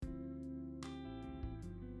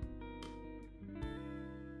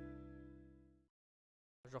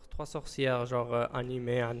genre trois sorcières genre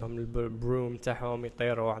انيمي عندهم البروم تاعهم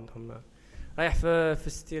يطيروا عندهم رايح في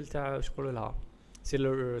الستيل تاع واش يقولوا لها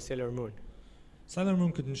سيلر مون. سالر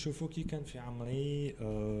مون كنت نشوفه كي كان في عمري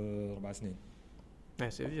 4 سنين.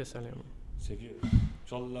 سي فيو سيلر مون سي فيو ان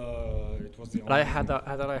شاء الله يتوزع. رايح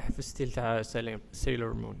هذا رايح في الستيل تاع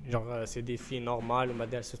سيلر مون جونغ سي دي في نورمال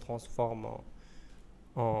وبعدين سي ترانسفورم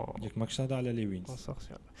ديك ماكش هذا على لي وينز.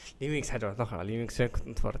 لي وينكس حاجه اخرى. لي وينكس كنت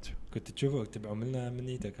نتفرج كنت تشوفه تبعوا من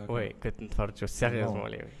نيتك هكا. وي كنت نتفرج سيريوزمون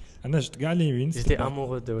لي وينكس. انا شفت كاع لي وينز. جيتي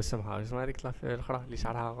امورو دو اسمها اسمها هذيك الاخرى اللي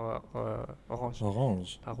شعرها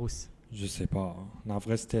اورانج روس. Je sais pas. نعرف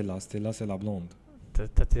غير ستيلا c'est la blonde.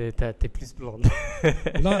 T'es plus blonde.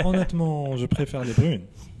 Là, honnêtement, je préfère les brunes.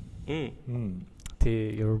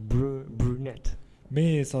 You're brunette.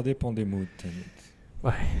 Mais ça dépend des moods.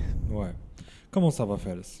 Ouais. Comment ça va,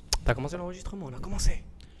 Fels? T'as commencé l'enregistrement, on a commencé.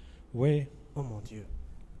 Oui. Oh mon Dieu.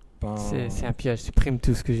 Ben... C'est un piège, supprime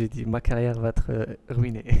tout ce que j'ai dit. Ma carrière va être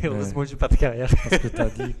ruinée. Heureusement que j'ai pas de carrière. Parce que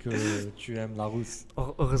t'as dit que tu aimes la rousse.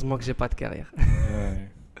 Heureusement que j'ai pas de carrière. Ouais.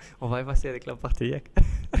 On va effacer avec la partie yak.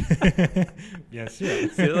 Bien sûr.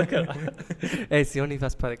 C'est d'accord. Et si on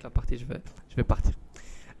n'efface pas avec la partie, je vais partir.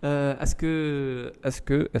 Est-ce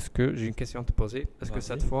que j'ai une question à te poser? Est-ce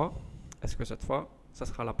que cette fois, ça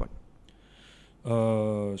sera la bonne?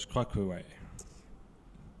 Je crois que ouais.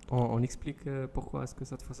 On explique pourquoi est-ce que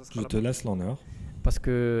cette fois ça sera la bonne. Je te laisse l'honneur. Parce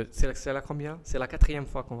que c'est la combien? C'est la 4e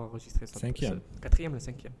fois qu'on va enregistrer ça. 5e. 4e, la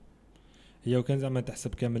 5e. Il y a aucun zaman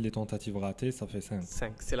تحسب كامل les tentatives ratées, ça fait 5.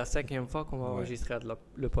 5. C'est la 5e fois qu'on va enregistrer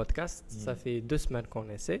le podcast. Ça fait 2 semaines qu'on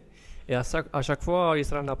essaie. Et à chaque fois, il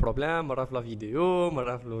y a un problème. On la vidéo, on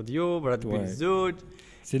l'audio, on l'épisode.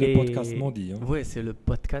 C'est le podcast maudit. Hein. Oui, c'est le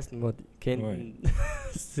podcast maudit.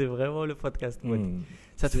 C'est vraiment le podcast maudit.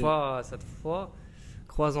 Cette fois,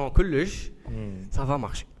 croisons que ça va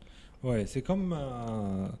marcher. Ouais, c'est comme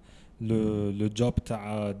le job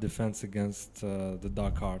de Defense Against the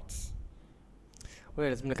Dark Arts. وي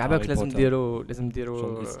لازم لعبك لازم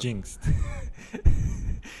نديرو It's jinxed.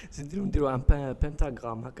 لازم نديرو ان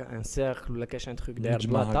بنتاغرام هكا ان سيركل ولا كاش ان تروك داير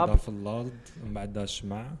بلا طاب في الارض ومن بعد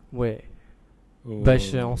الشمع. وي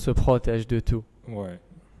باش اون سو بروتيج دو تو. وي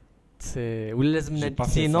سي ولا لازم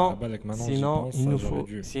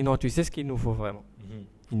sinon tu sais ce qu'il nous faut vraiment.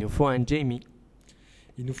 Il nous faut un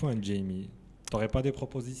Jamie. T'aurais pas des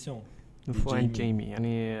propositions? Il nous faut un Jamie.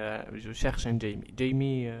 يعني je cherche un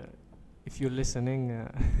Jamie. If you're listening,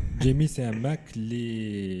 Jamie c'est un mec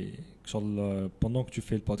pendant que tu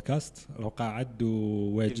fais le podcast, قاعد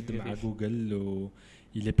واجد مع Google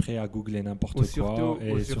il est prêt à googler n'importe quoi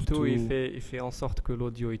et surtout il fait en sorte que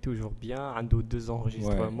l'audio est toujours bien. عنده 2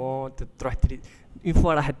 enregistrements. Une fois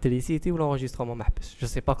راح تريسيتي والenregistrement ما حبس. Je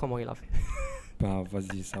sais pas comment il a fait. Bah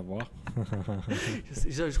vas-y savoir.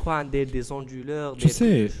 je crois عنده des onduleurs. Tu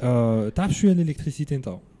sais, تعرف شويه l'électricité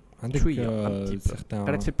انت عندك certains.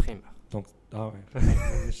 قريت في البريمير. Donc,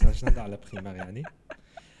 je n'ai pas la primaire يعني.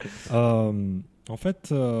 En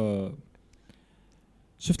fait,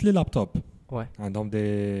 شفت les laptops. Ouais. عندهم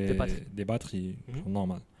des batteries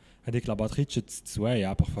normales. هذيك la batterie تشد 6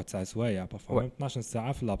 سوايع parfois 9 سوايع parfois 12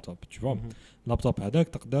 ساعة في اللابتوب. Tu vois. اللابتوب هذاك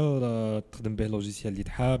تقدر تخدم به logiciel اللي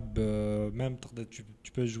تحب. Même تقدر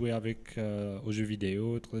tu peux jouer avec aux jeux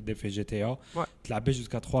vidéo. تقدر faire GTA. تلعب به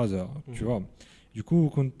jusqu'à 3 heures. Tu vois. Du coup,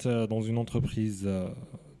 كنت dans une entreprise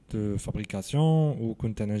de fabrication ou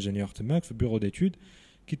كنت un ingénieur تماك في bureau d'études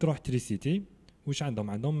qui تروح تريسيتي واش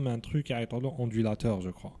عندهم un truc يعيطوا ondulateur je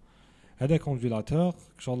crois. هذاك ondulateur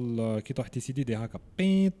شغل كي تروح تسيدي دي هكا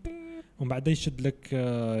بيت ومن بعد يشد لك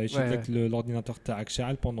l'ordinateur تاعك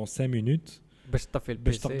شاعل pendant 5 minutes باش تطفي البي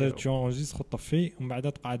باش تقدر تونجيستر تطفي ومن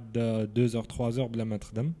بعد تقعد 2 heures 3 heures بلا ما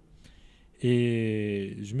تخدم.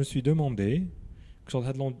 Et je me suis demandé شغل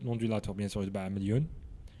هذا l'ondulateur bien sûr يتباع مليون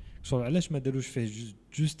شغل علاش ما داروش فيه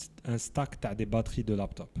juste un stack تاع des batteries de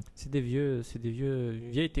laptop. C'est des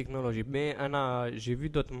vieilles technologies. Mais j'ai vu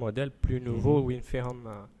d'autres modèles plus nouveaux où ils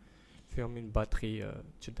ferment une batterie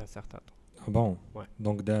d'un certain temps. Ah bon? Ouais.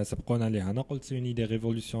 Donc سبقونا عليها. أنا قلت c'est une idée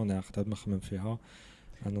révolutionnaire حتى نخمم فيها.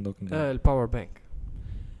 أنا دوك الباور بانك.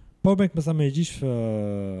 باور بانك بس ما يجيش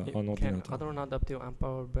في en ordinateur. نقدروا نادابتيو un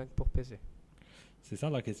power bank pour PC. C'est ça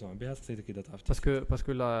la question. Bien c'est que tu as parce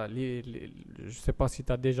que là je sais pas si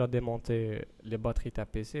tu as déjà démonté les batteries de ta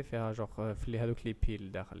PC faire genre les piles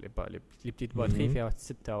les petites batteries faire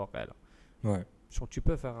 6 واقيلا. Ouais. Genre tu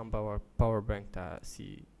peux faire un power bank si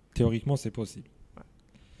théoriquement c'est possible. Ouais.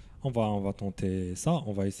 On va tenter ça,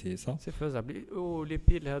 on va essayer ça. C'est faisable. Ou les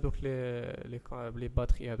piles donc les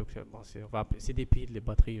batteries donc bon c'est des piles les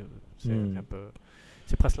batteries c'est un peu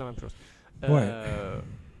c'est presque la même chose.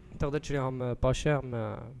 تقدر تشريهم با شير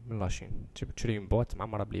من لاشين تشري une boîte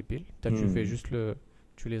معمره بليبيل tu fais juste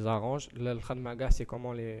tu les arranges الخدمه كاع c'est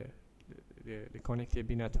comment les connecter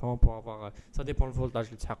بيناتهم pour avoir ça dépend le voltage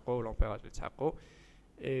اللي تحققوا l'ampérage اللي تحققوا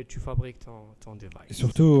et tu fabriques ton device. Et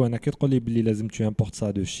surtout انا كي تقول لي بلي لازم tu importes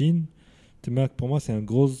ça de Chine تماك pour moi c'est un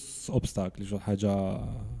gros obstacle جو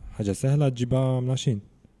حاجه سهله تجيبها من لاشين.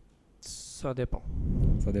 Ça dépend.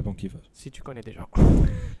 Ça dépend كيفاش. Si tu connais déjà.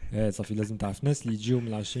 صافي لازم تعرف ناس اللي يجيو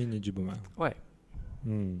من لاشين يجيبوا معاهم. Ouais.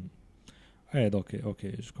 Donc ok,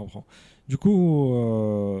 je comprends. Du coup,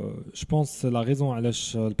 je pense la raison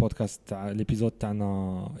علاش البودكاست l'épisode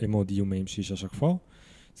تاعنا Emodi وما يمشيش à chaque fois,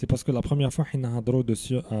 c'est parce que la première fois حنا نهضروا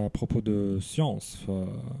à propos de science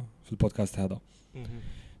في البودكاست هذا.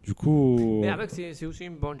 Du coup... Mais avec, c'est aussi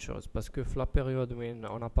une bonne chose parce que la période où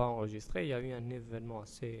on n'a pas enregistré, il y a eu un événement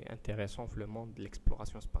assez intéressant dans le monde de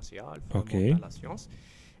l'exploration spatiale, dans le monde de la science.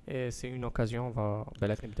 Et c'est une occasion, on va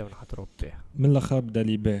نبداو نحضروا به. من الاخر بدا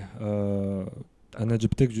لي به انا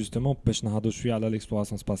جبتك جوستومون باش نهضروا شويه على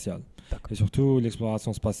l'exploration spatiale. Et surtout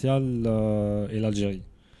l'exploration spatiale et l'Algérie.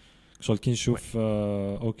 شغل كي نشوف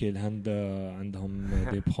اوكي الهند عندهم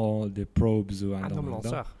دي بروبز وعندهم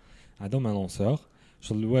عندهم لانسور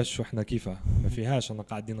شغل واش وحنا كيفاه ما فيهاش انا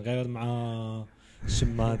قاعدين غير مع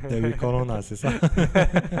الشمات داوي كورونا سي صح.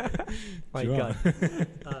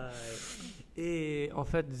 Et en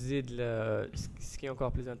fait, ce qui est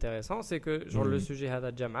encore plus intéressant, c'est que genre le sujet هذا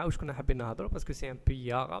الجامعة وش كنا حابين نهضروا parce que c'est un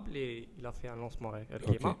pays arabe il a fait un lancement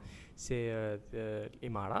récemment. C'est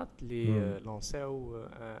l'Émirat qui lançaient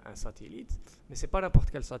un satellite, mais c'est pas n'importe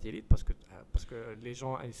quel satellite parce que les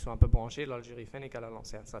gens ils sont un peu branchés. L'Algérie fait qu'elle a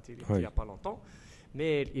lancé un satellite il y a pas longtemps.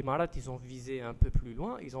 Mais l'Émirat, ils ont visé un peu plus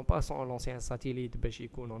loin. Ils n'ont pas lancé un satellite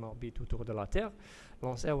en orbite autour de la Terre.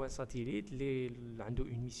 Lancé un satellite, il a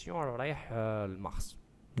une mission à Mars.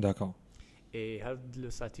 D'accord. Et le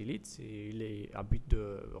satellite, il est à but de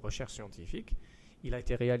recherche scientifique. Il a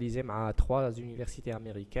été réalisé à 3 universités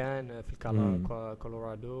américaines,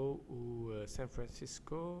 Colorado, ou San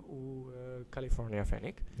Francisco, ou California,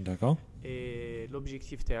 Phoenix. D'accord. Et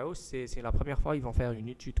l'objectif c'est la première fois ils vont faire une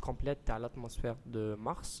étude complète à l'atmosphère de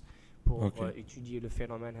Mars pour étudier le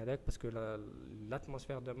phénomène parce que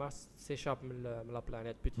l'atmosphère de Mars s'échappe de la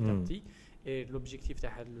planète petit à petit. Et l'objectif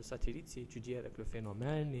de satellite, c'est étudier avec le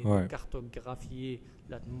phénomène et de cartographier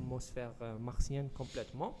l'atmosphère martienne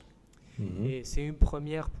complètement. Et c'est une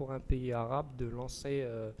première pour un pays arabe de lancer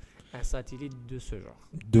un satellite de ce genre.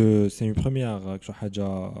 C'est une première حاجة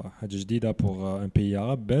جديدة pour un pays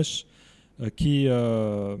arabe باش qui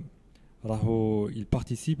il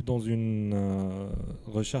participe dans une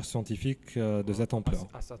recherche scientifique de cette ampleur.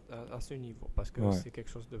 À ce niveau, parce que c'est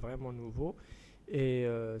quelque chose de vraiment nouveau. Et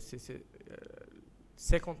c'est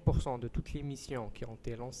 50% de toutes les missions qui ont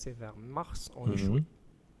été lancées vers Mars ont échoué.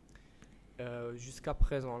 Jusqu'à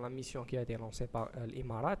présent, la mission qui a été lancée par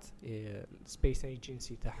l'Émirat et Space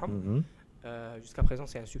Agency jusqu'à présent,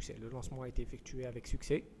 c'est un succès. Le lancement a été effectué avec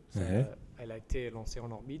succès. Elle a été lancée en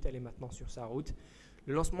orbite, elle est maintenant sur sa route.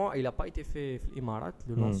 Le lancement, il n'a pas été fait à l'Émirat.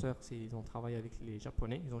 Le lanceur, ils ont travaillé avec les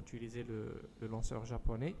Japonais. Ils ont utilisé le lanceur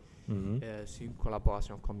japonais. C'est une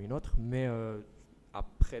collaboration comme une autre. Mais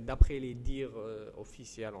d'après les dires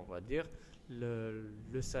officiels, on va dire,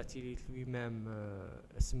 le satellite lui-même,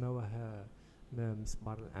 je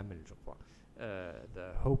crois, the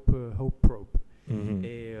Hope Probe.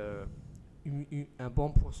 Et un bon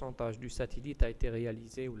pourcentage du satellite a été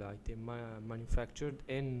réalisé ou a été manufactured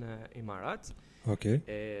en Émirat.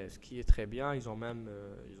 Et ce qui est très bien, ils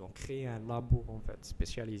ont créé un labo en fait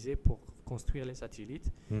spécialisé pour construire les satellites.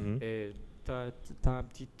 Et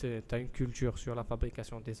t'as une culture sur la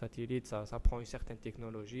fabrication des satellites, ça prend une certaine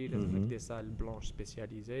technologie, des salles blanches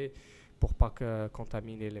spécialisées pour pas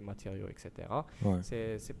contaminer les matériaux, etc.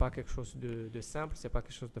 C'est pas quelque chose de simple, c'est pas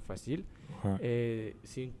quelque chose de facile. Et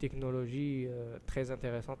c'est une technologie très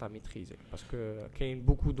intéressante à maîtriser parce que qu'il y a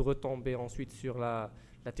beaucoup de retombées ensuite sur la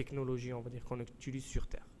technologie, on va dire, qu'on utilise sur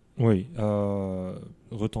Terre. Oui,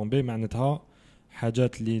 retombées معناتها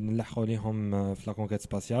حاجات اللي نلحقوا ليهم في لا كونكيت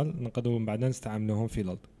سباسيال نقدروا من بعد نستعملوهم في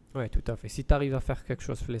الارض. Oui, tout à fait. Si tu arrives à faire quelque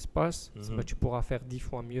chose dans l'espace, tu pourras faire 10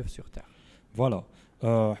 fois mieux sur Terre. Voilà.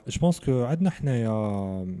 Je pense que عندنا حنايا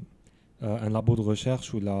un labo de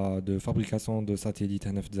recherche ou de fabrication de satellites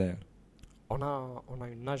هنا في الجزائر. On a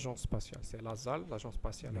une agence spatiale, c'est l'ASAL, l'agence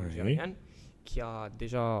spatiale algérienne, qui a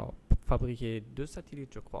déjà fabriqué 2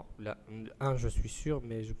 satellites, je crois. Un, je suis sûr,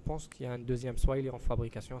 mais je pense qu'il y a un deuxième, soit il est en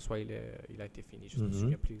fabrication, soit il a été fini, je ne me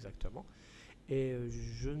souviens plus exactement. Et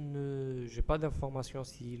je n'ai pas d'informations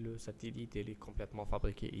si le satellite est complètement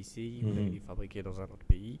fabriqué ici ou il est fabriqué dans un autre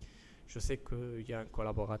pays. Je sais qu'il y a un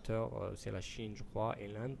collaborateur, c'est la Chine, je crois, et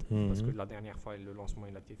l'Inde, parce que la dernière fois, le lancement,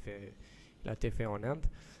 il a été fait en Inde.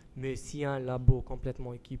 Mais s'il y a un labo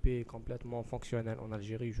complètement équipé, complètement fonctionnel en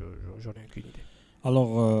Algérie, j'en ai aucune idée.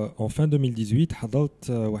 Alors, en fin 2018, حضرت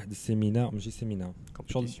واحد السيمينار ماشي سيمينار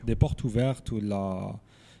des portes ouvertes ou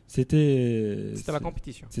c'était la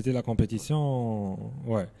compétition. C'était la compétition,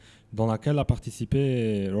 ouais, dans laquelle a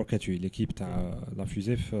participé Rocket 8, l'équipe de la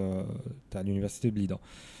fusée de l'université de Blida.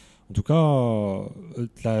 En tout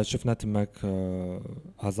cas, شفنا تماك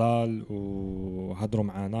Azal و هضروا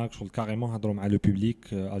معنا carrément هضروا مع le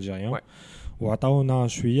public algérien. Ouais. وعطاونا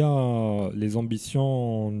شويه les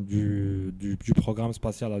ambitions du programme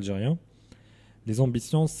spatial algérien. Les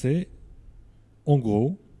ambitions, c'est en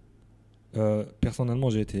gros, personnellement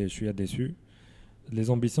je suis déçu. Les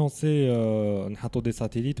ambitions, c'est نحطوا des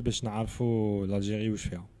satellites باش نعرفوا l'Algérie واش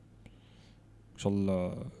فيها.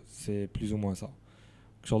 C'est plus ou moins ça.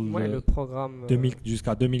 Ouais, le programme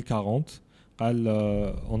jusqu'à 2040,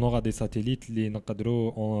 on aura des satellites,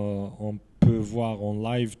 on peut voir en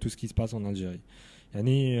live tout ce qui se passe en Algérie.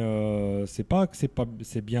 C'est pas que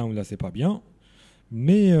c'est bien ou là c'est pas bien,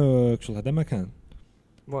 mais ouais.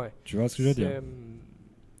 Tu vois ce que je veux dire?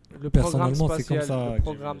 Le programme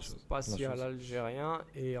spatial algérien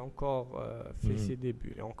est encore fait ses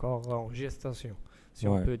débuts, est encore en gestation, si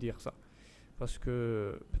on peut dire ça. Parce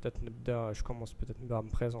que je commence peut-être à me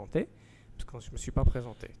présenter, parce que je ne me suis pas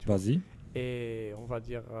présenté. Vas-y. Et on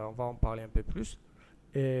va en parler un peu plus.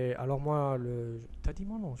 Et alors moi, t'as dit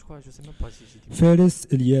mon nom, je crois, je sais même pas si j'ai dit. Faris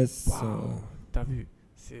Elias. Wow, t'as vu,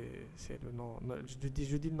 c'est le nom.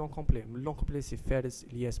 Je dis le nom complet. Le nom complet c'est Faris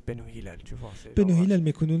Elias Benou Hilal, tu vois. Benou Hilal,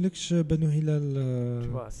 mais qu'on ne Benou Hilal. Tu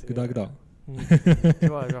vois, c'est. Tu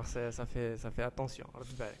vois, genre ça fait attention.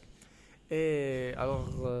 Et alors,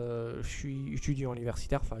 je suis étudiant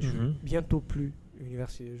universitaire, enfin, je vais bientôt plus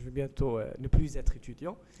universitaire, je vais bientôt ne plus être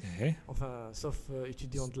étudiant, enfin, sauf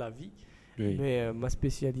étudiant de la vie. Oui. Mais ma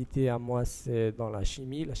spécialité à moi, c'est dans la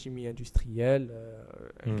chimie industrielle,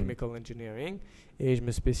 chemical engineering, et je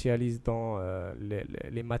me spécialise dans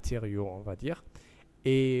les matériaux, on va dire.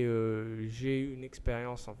 Et j'ai eu une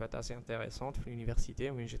expérience en fait assez intéressante à l'université,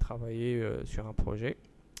 où j'ai travaillé sur un projet.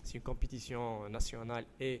 C'est une compétition nationale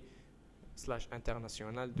et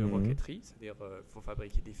 /international de roquetterie, c'est-à-dire faut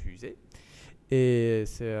fabriquer des fusées. Et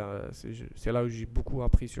c'est là où j'ai beaucoup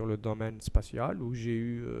appris sur le domaine spatial, où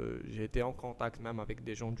j'ai été en contact même avec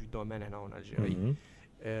des gens du domaine là en Algérie.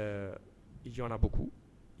 Il y en a beaucoup.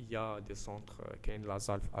 Il y a des centres, qui est la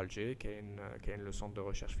ZALF Alger, qui est le centre de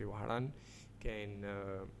recherche Fiwaharan, qui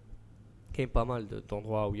est pas mal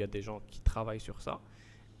d'endroits où il y a des gens qui travaillent sur ça.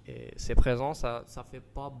 Et c'est présent, ça fait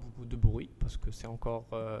pas beaucoup de bruit, parce que c'est encore...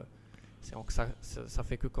 ça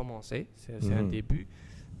fait que commencer, c'est un début,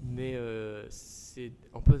 mais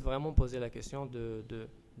on peut vraiment poser la question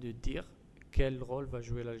de dire quel rôle va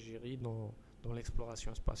jouer l'Algérie dans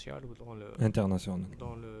l'exploration spatiale ou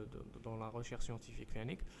dans la recherche scientifique.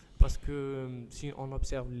 Parce que si on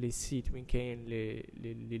observe les sites,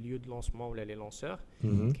 les lieux de lancement ou les lanceurs,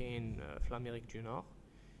 qui est l'Amérique du Nord,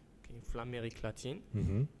 qui est l'Amérique latine,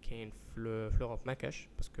 qui est l'Europe Marrakech,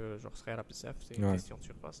 parce que genre c'est une question de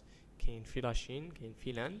surface. Qui est la Chine, qui est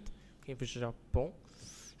Finlande, qui est le Japon,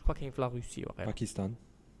 je crois qu'il y a la Russie. Pakistan,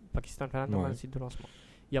 dans un site de lancement.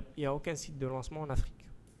 Il n'y a aucun site de lancement en Afrique.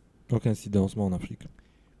 Aucun site de lancement en Afrique.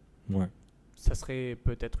 Ouais. Ça serait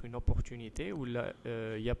peut-être une opportunité où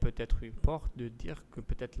il y a peut-être une porte de dire que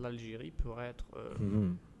peut-être l'Algérie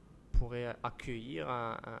pourrait accueillir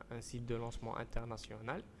un site de lancement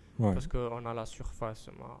international, parce qu'on a la surface.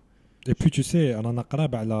 Et puis tu sais, on en a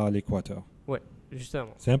قراب على l'équateur. Ouais.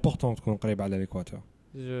 Justement. C'est important de qu'on قريب على l'équateur.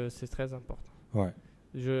 C'est très important. Ouais.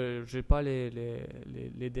 Je n'ai pas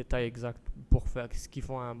les détails exacts pour faire ce qu'ils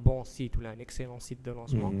font un bon site ou un excellent site de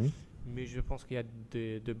lancement, mais je pense qu'il y a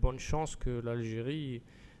de bonnes chances que l'Algérie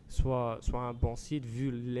soit un bon site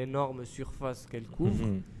vu l'énorme surface qu'elle couvre.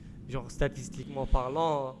 Genre statistiquement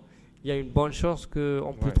parlant, il y a une bonne chance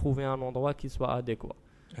qu'on peut trouver un endroit qui soit adéquat.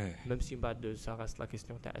 Même si ça reste la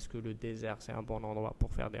question, est-ce que le désert c'est un bon endroit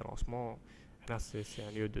pour faire des lancements? Là, c'est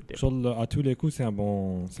un lieu de débat. À tous les coups, c'est un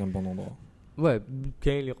bon endroit. Ouais,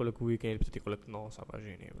 quand il y a le coup, quand il peut être non, ça va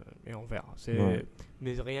gêner, mais on verra.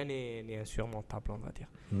 Mais rien n'est insurmontable, on va dire.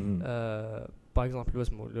 Par exemple,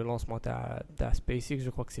 le lancement de SpaceX,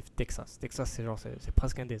 je crois que c'est Texas. Texas, c'est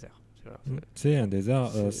presque un désert. C'est un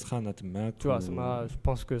désert, tu vois, je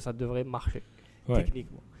pense que ça devrait marcher,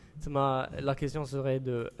 techniquement. La question serait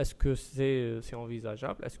est-ce que c'est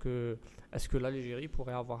envisageable? Est-ce que l'Algérie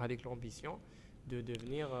pourrait avoir avec l'ambition de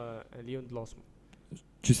devenir un lieu de lancement?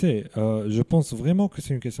 Tu sais, je pense vraiment que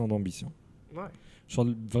c'est une question d'ambition.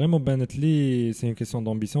 Vraiment, c'est une question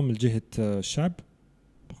d'ambition, mais le Chab,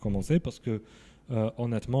 pour commencer, parce que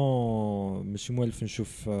honnêtement, je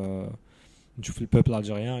نشوف البوبل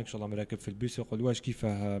الجيريان ان شاء الله راكب في البيس يقول واش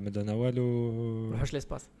كيفاه ما درنا والو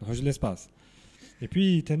نخرج ليسباس اي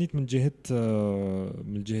بي ثاني من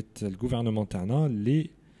جهه الغوفرنمون تاعنا اللي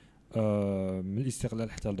من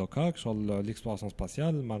الاستغلال حتى لدوكا شغل ليكسبلوراسيون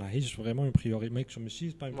سباسيال ما راهيش فريمون اون بريوريتي ماشي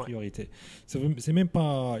با اون بريوريتي سي ميم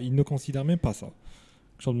با ils ne considèrent même pas ça.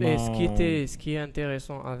 Et ce qui est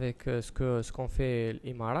intéressant avec ce qu'ont fait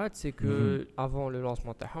l'Émirat, c'est que avant le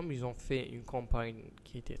lancement Taham, ils ont fait une campagne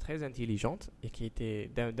qui était très intelligente et qui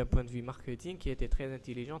était d'un point de vue marketing qui était très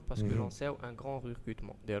intelligente parce que lancé un grand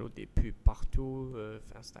recrutement. Des pubs partout,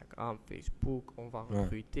 Instagram, Facebook, on va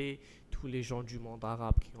recruter tous les gens du monde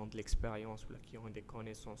arabe qui ont de l'expérience ou qui ont des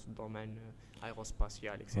connaissances dans le domaine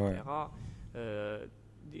aérospatial, etc.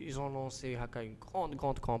 Ils ont lancé une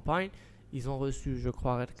grande campagne. Ils ont reçu, je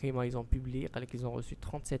crois, ils ont publié qu'ils ont reçu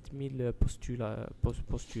 37 000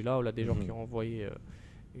 postulats ou là, des gens qui ont envoyé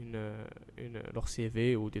leur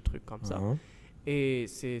CV ou des trucs comme ça. Et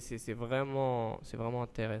c'est vraiment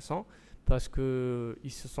intéressant parce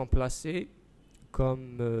qu'ils se sont placés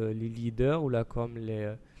comme les leaders ou là comme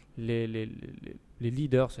les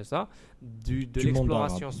leaders, c'est ça, de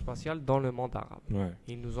l'exploration spatiale dans le monde arabe.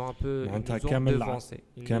 Ils nous ont un peu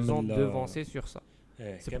devancés sur ça.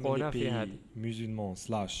 C'est pour les pays musulmans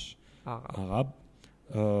 / arabes,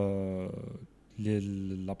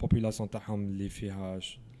 la population تاعهم اللي فيها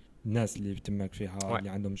الناس اللي تماك فيها اللي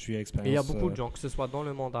عندهم شويه expérience. Il y a beaucoup de gens que ce soit dans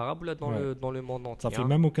le monde arabe ou dans le monde entier. Ça fait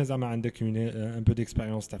même au cas où عندك un peu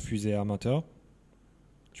d'expérience ta fusée amateur.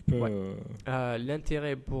 Tu peux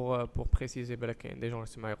l'intérêt pour préciser des gens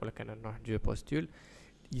qui sont je postule,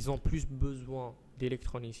 ils ont plus besoin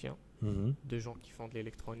d'électroniciens, de gens qui font de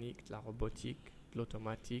l'électronique, de la robotique, de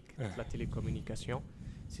l'automatique, de la télécommunication.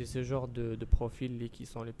 C'est ce genre de profils qui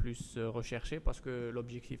sont les plus recherchés parce que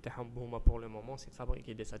l'objectif pour le moment c'est de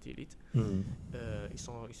fabriquer des satellites.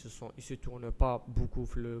 Ils se tournent pas beaucoup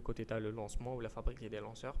le côté de le lancement ou la fabriquer des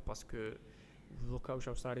lanceurs parce que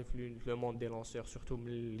le monde des lanceurs, surtout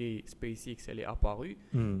les SpaceX, elle est apparue.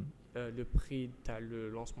 Le prix de le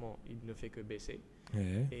lancement il ne fait que baisser.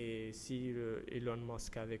 Et si Elon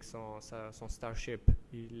Musk avec son Starship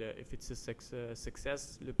if it's a success,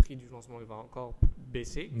 le prix du lancement il va encore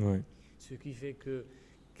baisser. Ce qui fait que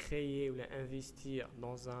créer ou investir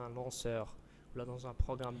dans un lanceur ou là dans un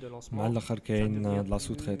programme de lancement de la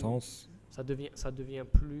sous-traitance, ça devient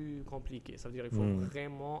plus compliqué. Ça veut dire qu'il faut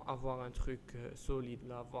vraiment avoir un truc solide,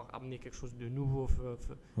 là, avoir amené quelque chose de nouveau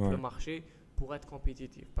sur le marché pour être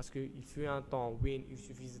compétitif. Parce qu'il fut un temps où il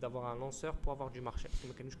suffisait d'avoir un lanceur pour avoir du marché. C'est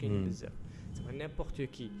n'importe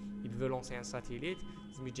qui. Il veut lancer un satellite,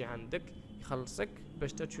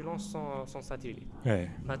 tu lances son satellite.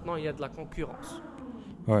 Maintenant, il y a de la concurrence.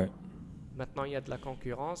 Maintenant, il y a de la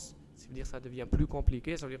concurrence. Ça veut dire que ça devient plus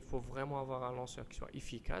compliqué. Ça veut dire qu'il faut vraiment avoir un lanceur qui soit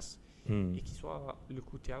efficace et qui soit le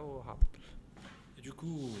coût rapide. Et du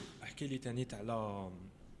coup, quelle est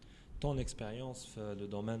ton expérience dans le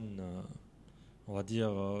domaine, on va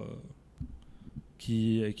dire,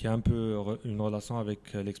 qui a un peu une relation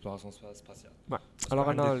avec l'exploration spatiale? Alors,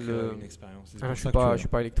 une expérience. Je suis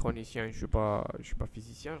pas électronicien, je suis pas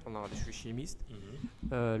physicien, je suis chimiste.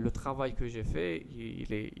 Le travail que j'ai fait,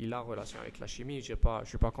 il a relation avec la chimie. Je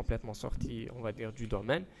suis pas complètement sorti, on va dire, du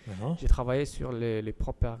domaine. J'ai travaillé sur les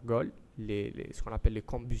propergols, ce qu'on appelle les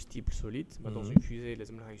combustibles solides. Dans une fusée,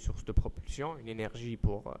 une source de propulsion, une énergie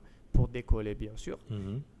pour décoller, bien sûr.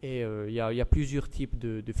 Et il y a plusieurs types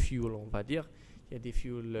de fuel, on va dire. Il y a des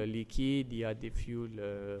fuels liquides, il y a des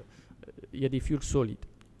fuels solides.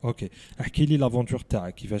 Ok. Quelle est l'aventure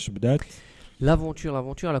كيفاش بدات? L'aventure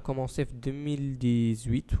elle a commencé en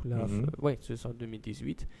 2018. Oui, c'est ça,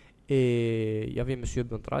 2018. Et il y avait Monsieur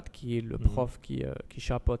Bentrat qui est le prof qui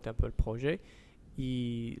chapeaute un peu le projet.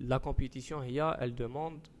 La compétition, elle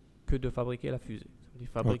demande que de fabriquer la fusée.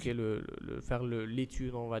 Fabriquer faire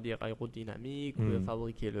l'étude, on va dire, aérodynamique, ou de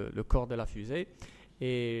fabriquer le corps de la fusée.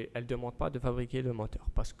 Et elle ne demande pas de fabriquer le moteur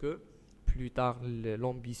parce que plus tard,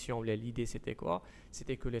 l'ambition, l'idée, c'était quoi?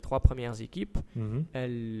 C'était que les 3 premières équipes,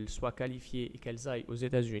 elles soient qualifiées et qu'elles aillent aux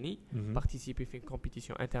États-Unis participer à une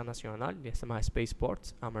compétition internationale, qui s'appelle Spaceport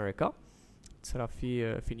America. Ça sera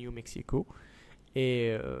fait New Mexico.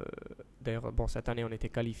 Et d'ailleurs, cette année, on était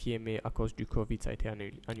qualifiés, mais à cause du Covid, ça a été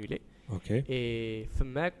annulé. Et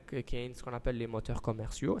FMAC, qui est ce qu'on appelle les moteurs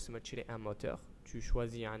commerciaux, c'est un moteur. Tu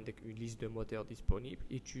choisis une liste de moteurs disponibles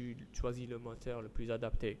et tu choisis le moteur le plus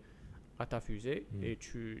adapté à ta fusée et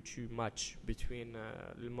tu matches between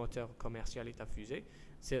le moteur commercial et ta fusée.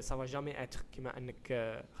 ça va jamais être كما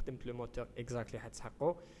انك خدمت le moteur exact اللي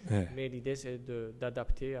حتسحقه. Mais l'idée c'est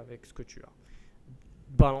d'adapter avec ce que tu as,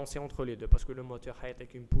 balancer entre les deux, parce que le moteur a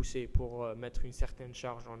avec une poussée pour mettre une certaine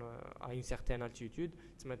charge à une certaine altitude.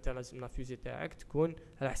 La fusée تاعك تكون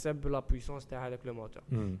على حسب la puissance تاع هذاك le moteur.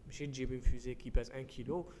 ماشي تجيب une fusée qui pèse 1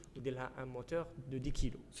 kg ودير لها un moteur de 10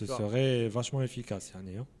 kg. Ce serait vachement efficace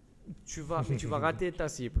يعني. Tu vas rater ta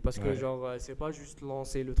cible, parce que genre c'est pas juste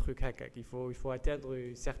lancer le truc hack, il faut atteindre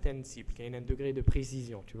une certaine cible qui a un degré de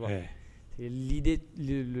précision, tu vois.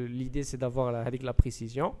 L'idée c'est d'avoir avec la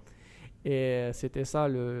précision, et c'était ça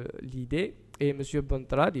l'idée. Et monsieur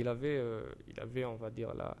Bontrad il avait on va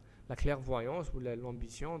dire la clairvoyance ou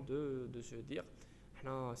l'ambition de se dire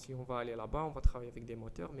si on va aller là-bas on va travailler avec des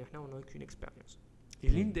moteurs, mais on n'a aucune expérience. Et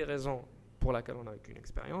l'une des raisons pour laquelle on n'a aucune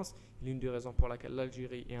expérience, l'une des raisons pour laquelle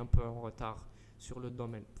l'Algérie est un peu en retard sur le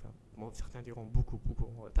domaine, certains diront beaucoup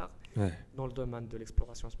en retard, dans le domaine de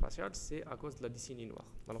l'exploration spatiale, c'est à cause de la décennie noire.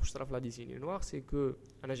 Alors je trouve la décennie noire, c'est que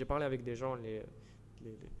j'ai parlé avec des gens, les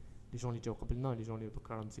gens les gens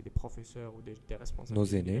c'est des professeurs ou des responsables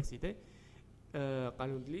de l'université,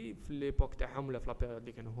 قالوا لي في l'époque تاعهم ولا في la période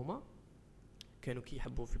اللي كانوا هما كانوا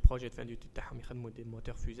كيحبوا في البروجي de fin d'études تاعهم يخدموا des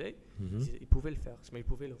moteurs fusées. Ils pouvaient le faire, mais ils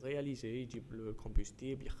pouvaient le réaliser, يجيب le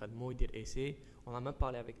combustible يخدموا يدير essai. On a même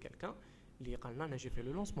parlé avec quelqu'un اللي قال لنا j'ai fait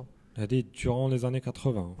le lancement. Durant les années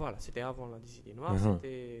 80. Voilà, c'était avant la décennie noire,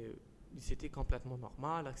 c'était complètement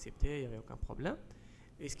normal, accepté, il n'y avait aucun problème.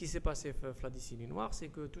 Et ce qui s'est passé dans la décennie noire, c'est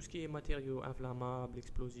que tout ce qui est matériaux inflammables,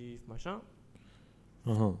 explosifs, machin,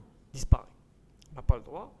 disparaît. On n'a pas le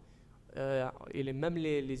droit. Et même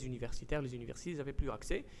les universitaires, ils n'avaient plus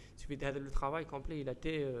accès. Le travail complet, il a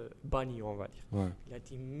été banni, on va dire. Il a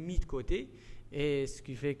été mis de côté. Et ce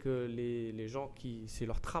qui fait que les gens c'est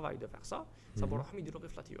leur travail de faire ça, ça va leur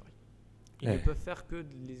mettre la théorie. Ils ne peuvent faire que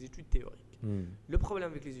les études théoriques. Le problème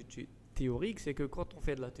avec les études théoriques, c'est que quand on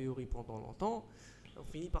fait de la théorie pendant longtemps, on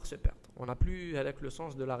finit par se perdre. On n'a plus avec le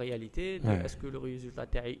sens de la réalité. Est-ce que le résultat,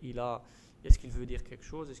 est-ce qu'il veut dire quelque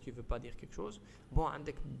chose, est-ce qu'il ne veut pas dire quelque chose. Bon,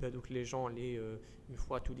 donc les gens, une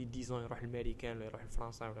fois tous les 10 ans, ils vont l'américain, ils vont le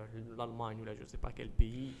français, l'Allemagne, ou là, je ne sais pas quel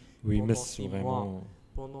pays. Oui, mais c'est vraiment...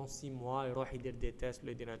 Pendant 6 mois, ils vont faire des tests,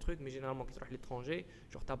 ils vont un truc, mais généralement, quand tu vas à l'étranger,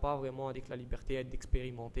 genre, tu n'as pas vraiment avec la liberté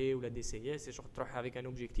d'expérimenter ou d'essayer. C'est genre, tu vas avec un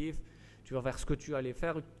objectif, tu vas vers ce que tu allais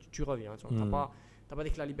faire, tu reviens. Tu n'as pas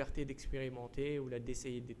avec la liberté d'expérimenter ou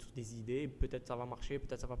d'essayer des idées. Peut-être ça va marcher,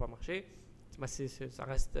 peut-être ça ne va pas marcher. Mais ça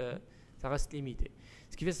reste limité.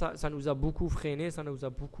 Ce qui fait que ça nous a beaucoup freiné, ça nous a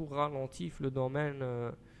beaucoup ralenti le domaine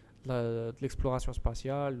de l'exploration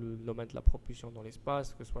spatiale, le domaine de la propulsion dans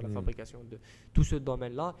l'espace, que ce soit la fabrication de tout ce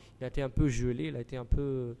domaine-là. Il a été un peu gelé, il a été un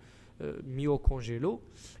peu mis au congélo.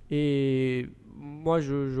 Et moi,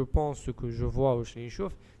 je pense, ce que je vois au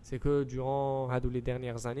Chénichouf, c'est que durant les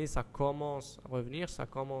dernières années, ça commence à revenir, ça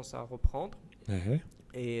commence à reprendre.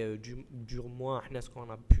 Et du moins, ce qu'on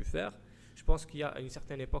a pu faire, je pense qu'à une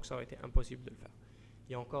certaine époque, ça aurait été impossible de le faire.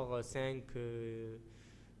 Il y a encore 5,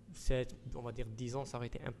 7, on va dire 10 ans, ça aurait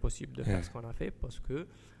été impossible de faire ce qu'on a fait, parce que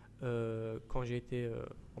quand j'ai été,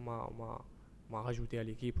 on m'a rajouté à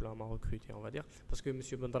l'équipe, là, on m'a recruté, on va dire, parce que M.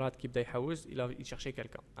 Bondrat, qui il cherchait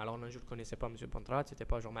quelqu'un. Alors là, je ne connaissais pas M. Bondrat, c'était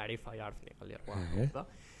pas genre Marifa,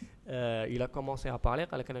 il a commencé à parler,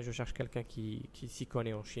 je cherche quelqu'un qui s'y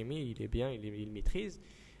connaît en chimie, il est bien, il maîtrise,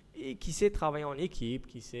 et qui sait travailler en équipe,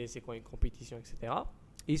 qui sait c'est quoi une compétition, etc.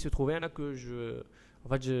 Et il se trouvait là que je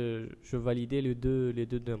validais les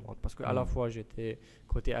deux demandes, parce qu'à la fois j'étais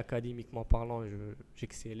côté académiquement parlant,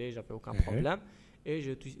 j'excellais, j'avais aucun problème, et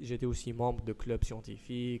j'étais aussi membre de clubs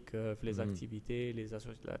scientifiques, les activités,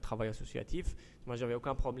 le travail associatif. Moi, j'avais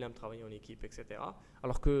aucun problème de travailler en équipe, etc.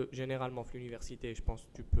 Alors que généralement, à l'université, je pense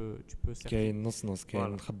que tu peux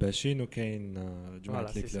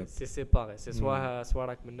c'est séparé, c'est soit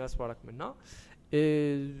Rakmena.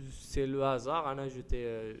 Et c'est le hasard,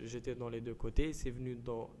 j'étais dans les deux côtés, c'est venu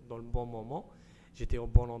dans le bon moment. J'étais au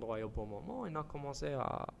bon endroit et au bon moment, et on a commencé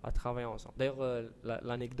à travailler ensemble. D'ailleurs,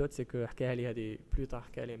 l'anecdote, c'est que plus tard,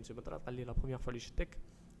 M. Bondrat, la première fois que j'étais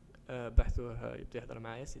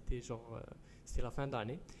c'était la fin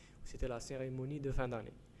d'année, c'était la cérémonie de fin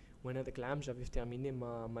d'année. J'avais terminé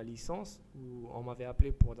ma licence, où on m'avait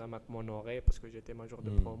appelé pour m'honorer parce que j'étais major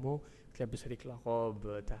de promo. Avec la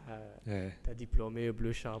robe, t'as diplômé,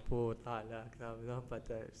 bleu chapeau,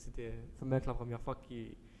 c'était la première fois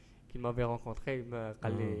qu'il m'avait rencontré. Il m'a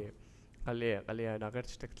قال لي انا غير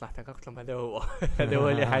شفتك طلعت قلت لهم هذا هو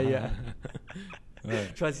اللي حي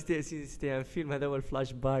Tu vois, c'était un film, un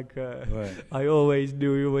flashback. I always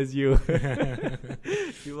knew it was you.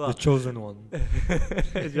 Tu vois. The Chosen One.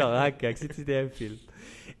 Genre, c'était un film.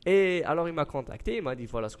 Et alors, il m'a contacté, il m'a dit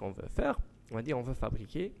voilà ce qu'on veut faire. On m'a dit on veut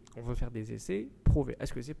fabriquer, on veut faire des essais, prouver.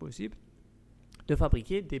 Est-ce que c'est possible de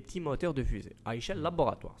fabriquer des petits moteurs de fusée à échelle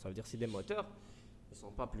laboratoire? Ça veut dire que c'est des moteurs. Ils ne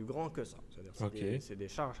sont pas plus grands que ça. C'est-à-dire c'est des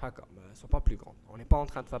charges Haka, mais elles ne sont pas plus grandes. On n'est pas en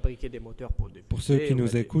train de fabriquer des moteurs pour des fusées. Pour ceux qui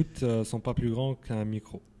nous écoutent, ne sont pas plus grands qu'un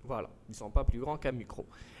micro. Voilà, ils ne sont pas plus grands qu'un micro.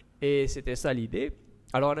 Et c'était ça l'idée.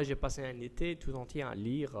 Alors là, j'ai passé un été tout entier à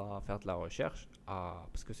lire, à faire de la recherche,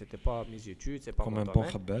 parce que ce n'était pas mes études, c'est pas comme mon un domaine.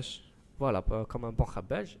 bon khabbach. Voilà, comme un bon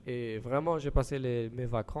khabbach. Et vraiment, j'ai passé mes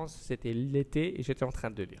vacances, c'était l'été, et j'étais en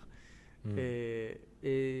train de lire.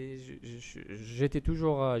 Et j'ai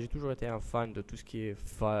toujours été un fan de tout ce qui est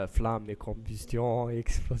flamme et combustion et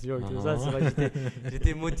explosion et tout ça. C'est vrai que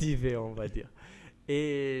j'étais motivé, on va dire.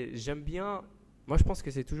 Et j'aime bien. Moi, je pense que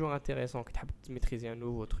c'est toujours intéressant que tu maîtrises un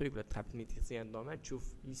nouveau truc, tu maîtrises un domaine, tu vois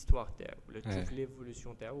l'histoire, tu vois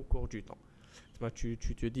l'évolution au cours du temps. Tu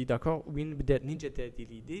te dis, d'accord, oui, peut-être j'ai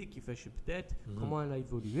l'idée, qui fait peut-être, comment elle a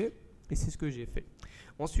évolué. Et c'est ce que j'ai fait.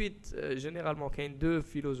 Ensuite, généralement, il y a deux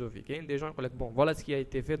philosophies. Il y a des gens qui disent, bon, voilà ce qui a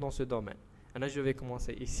été fait dans ce domaine. Là, je vais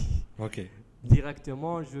commencer ici. Ok.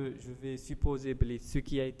 Directement, je vais supposer que ce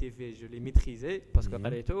qui a été fait, je l'ai maîtrisé, parce que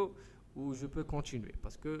ou je peux continuer,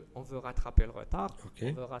 parce qu'on veut rattraper le retard.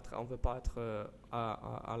 Okay. On veut pas être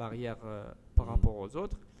à l'arrière par rapport aux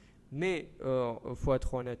autres. Mais il faut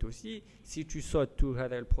être honnête aussi, si tu sautes tout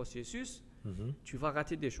le processus, tu vas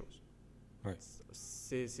rater des choses. Ouais.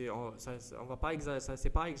 On va pas c'est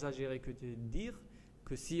pas exagéré que de dire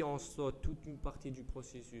que si on saute toute une partie du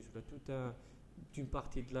processus, toute une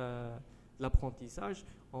partie de l'apprentissage,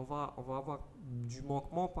 on va avoir du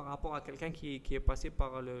manquement par rapport à quelqu'un qui est passé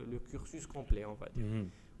par le cursus complet, on va dire.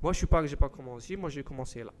 Moi, j'ai pas commencé. Moi, j'ai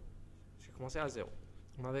commencé là. J'ai commencé à zéro.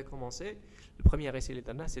 On avait commencé. Le premier essai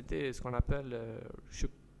l'éternel, c'était ce qu'on appelle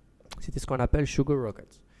Sugar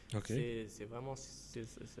Rockets. Okay. C'est vraiment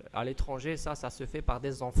à l'étranger, ça se fait par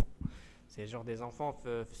des enfants. C'est genre des enfants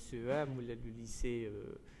CEM ou le lycée.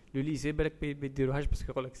 Le lycée, parce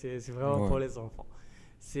que c'est vraiment pour les enfants.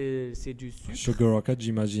 C'est du sucre. Sugar Rocket,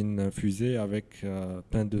 j'imagine fusée avec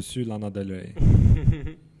pain dessus, Lana Del Rey.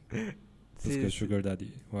 Parce que Sugar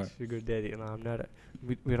Daddy. Ouais. Sugar Daddy, no, I'm not.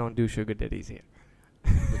 We don't do Sugar Daddies here.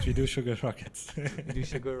 But we do Sugar Rockets. Du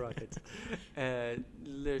Sugar Rockets.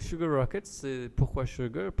 Le Sugar Rockets, c'est pourquoi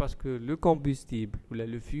Sugar? Parce que le combustible, ou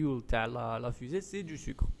le fuel de la fusée, c'est du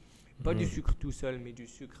sucre. Pas du sucre tout seul, mais du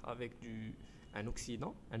sucre avec un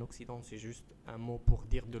oxydant. Un oxydant, c'est juste un mot pour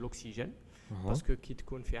dire de l'oxygène. Parce que quitte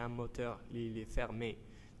qu'on fait un moteur, il est fermé.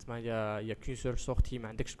 Il n'y a qu'une seule sortie,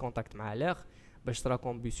 mais dès que je contacte avec l'air, la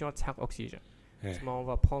combustion, tu as oxygène. On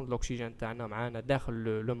va prendre l'oxygène dans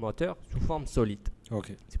le moteur sous forme solide.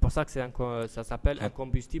 Okay. C'est pour ça que ça s'appelle un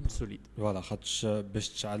combustible solide. Voilà, باش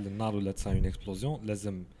تشعل النار ولا تصير une explosion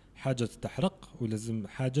لازم حاجة تحرق ولازم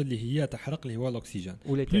حاجة اللي هي تحرق اللي هو l'oxygène.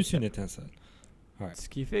 Plus une étincelle. Ouais. Ce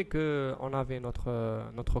qui fait que on avait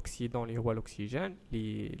notre oxydant اللي هو l'oxygène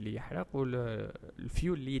اللي يحرق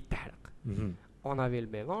والفيول اللي يتحرق. On avait le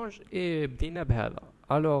mélange et بدينا بهذا.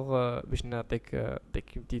 Alors باش نعطيك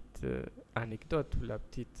une petite anecdote ou la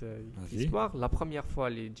petite histoire. La première fois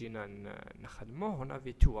les جينا نخدموه, on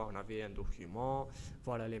avait tout, on avait un document,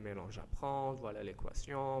 voilà les mélanges à prendre, voilà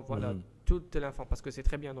l'équation, voilà toute l'info, parce que c'est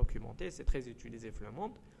très bien documenté, c'est très utilisé dans le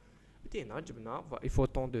monde. Il faut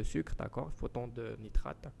tant de sucre, d'accord, il faut tant de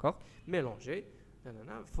nitrate, d'accord, mélanger. Il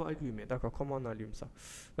faut allumer, d'accord, comment on allume ça?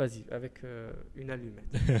 Vas-y, avec une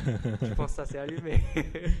allumette. Je pense que ça c'est allumé.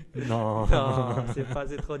 Non,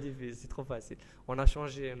 c'est trop difficile, c'est trop facile. On a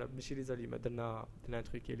changé, on a mis les allumettes, on a un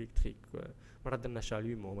truc électrique. On a donné un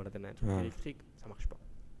chalumeau, on a donné un truc électrique, ça marche pas.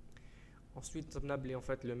 Ensuite, on a oublié en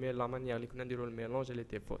fait la manière dont on a dit le mélange, elle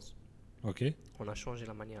était fausse. Ok. On a changé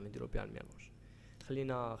la manière dont on a le mélange.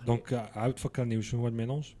 Donc, عاود فكرني وشنو هو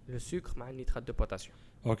الميلانج؟ Le sucre مع النيترات de potassium.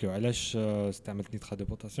 اوكي, وعلاش استعملت نيترات دو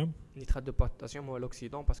بوتاسيوم؟ نيترات de potassium هو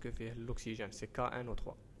l'oxydant parce que فيه l'oxygène, c'est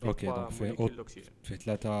K1O3. اوكي, donc فيه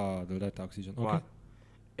 3 دولار تاع اكسجين. اوكي.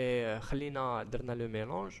 Et خلينا درنا le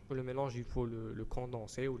mélange, le mélange il faut le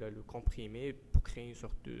condenser ou le comprimer pour créer une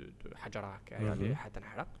sorte de حجرة هكا اللي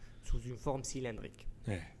حتنحرق sous une forme cylindrique.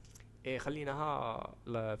 Et خليناها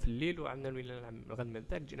في الليل وعندنا الغد من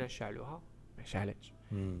ذاك جينا نشعلوها ما شعلتش.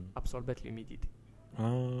 absorbet l'humidité.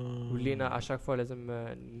 ولينا اشاك فوا لازم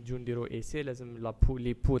نجو نديرو ايسي, لازم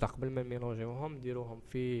لي بودر قبل ما نميلونجيوهم نديروهم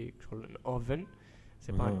في شغل اوفن.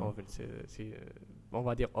 C'est pas un oven, on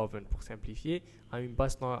va dire oven pour simplifier, à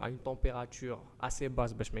une température assez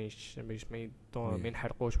basse باش ما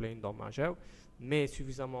ينحرقوش ولا ينضماجاو. mais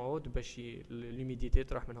suffisamment haute باش l'humidité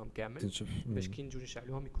تروح منهم كامل باش كي نجيو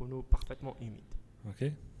نشعلوهم يكونوا parfaitement humides.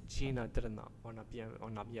 OK. جينا درنا on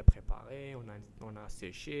a bien préparé, on a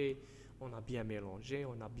séché, on a bien mélangé,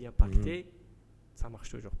 on a bien pacté, ça marche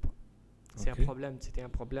toujours pas. C'était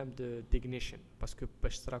un problème d'ignition parce que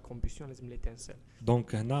باش تصرا combustion لازم l'étincelle.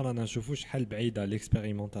 Donc هنا رانا نشوفوا شحال بعيده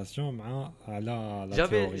l'expérimentation مع على la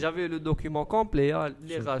théorie. J'avais le document complet,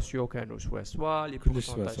 les ratios كانوا soit les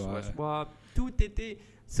pourcentages soit tout était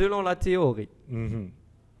selon la théorie.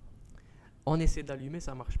 On essaie d'allumer,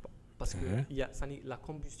 ça marche pas parce que la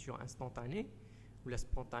combustion instantanée ou la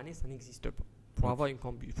spontanée, ça n'existe pas. Pour avoir une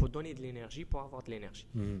combustion, il faut donner de l'énergie pour avoir de l'énergie.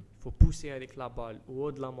 Il faut pousser avec la balle au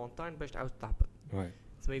haut de la montagne باش تعاود تهبط.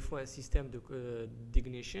 Il faut un système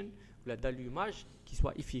d'ignition ou d'allumage qui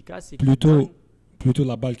soit efficace et plutôt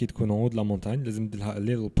la balle qui تكون en haut de la montagne لازم ديرها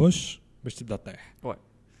لي push باش تبدا طيح.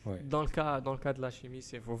 Dans le cas de la chimie,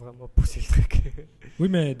 il faut vraiment pousser le truc. Oui,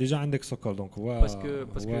 mais déjà عندك سكر donc parce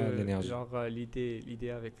que genre l'idée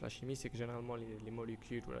avec la chimie, c'est que généralement les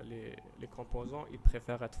molécules ou les composants, ils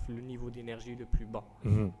préfèrent être le niveau d'énergie le plus bas.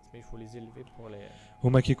 Mais il faut les élever pour les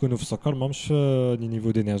هما كيكونوا في السكر ماهمش في les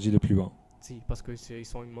niveaux d'énergie le plus bas. Si, parce que ils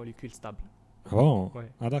sont une molécule stable. Ah bon?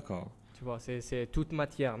 Ah d'accord. Tu vois, c'est toute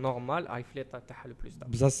matière normale, il faut le plus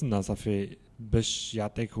stable. بزاف ça fait باش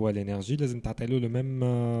يعطيك هو l'énergie لازم تعطيله le même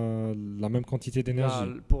la même quantité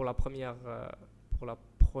d'énergie. Pour la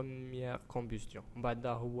première combustion.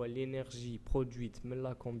 بعدها هو l'énergie produite de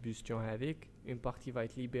la combustion avec une partie va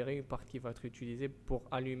être libérée, une partie va être utilisée pour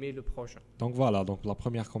allumer le prochain. Donc voilà, donc la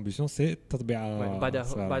première combustion c'est تطبيع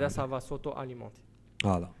بعدها ça va s'auto-alimenter.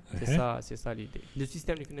 Voilà. C'est ça l'idée. Le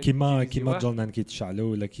système كيما الجرنان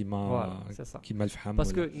كيتشعلوا ولا كيما الفحم.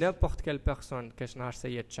 Parce que n'importe quelle personne كاش نهار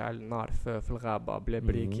سيد تشعل نار في الغابة بلا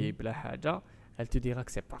بريكي بلا حاجة, elle te dira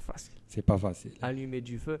que c'est pas facile. C'est pas facile. Allumer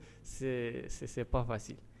du feu, c'est pas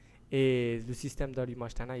facile. Et le système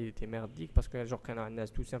d'allumage tana il était merdique parce que genre qu'on a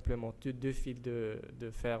tout simplement deux fils de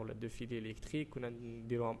fer, deux fils électriques qu'on a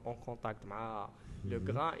en contact avec le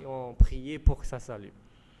grain et on priait pour que ça s'allume.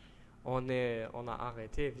 On a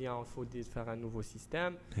arrêté, il faut faire un nouveau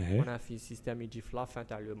système. On a fait un système la fin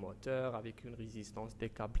le moteur avec une résistance,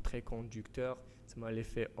 des câbles très conducteurs. C'est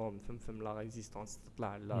l'effet homme, la résistance,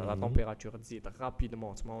 la température dit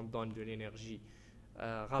rapidement, on donne de l'énergie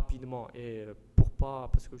rapidement et pour pas,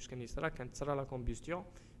 parce que quand sera la combustion,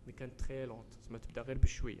 mais quand très lente,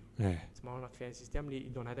 on a créé un système qui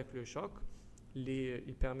donne avec le choc,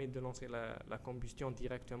 il permet de lancer la combustion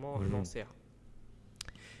directement lancer.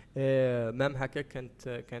 Même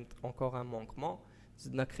quand encore un manquement,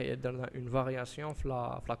 on a créé une variation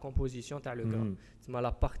dans la composition de le grain.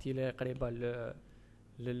 La partie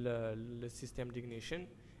le système d'ignition,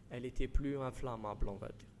 elle était plus inflammable, on va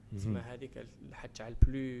dire. Elle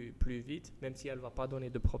plus vite, même si elle ne va pas donner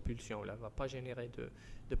de propulsion, elle ne va pas générer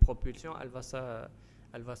de propulsion,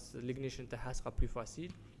 l'ignition sera plus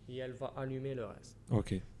facile et elle va allumer le reste.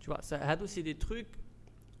 Tu vois, c'est des trucs.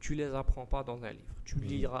 Tu les apprends pas dans un livre. Tu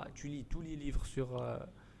lis tous les livres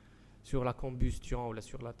sur la combustion ou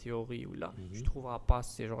sur la théorie ou là, tu trouveras pas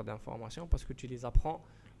ces genres d'informations parce que tu les apprends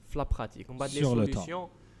la pratique. On va les solutions.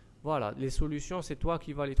 Voilà, les solutions, c'est toi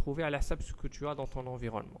qui vas les trouver à la de ce que tu as dans ton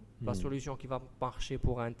environnement. La solution qui va marcher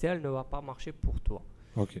pour un tel ne va pas marcher pour toi.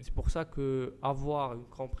 C'est pour ça que avoir une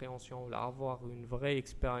compréhension, avoir une vraie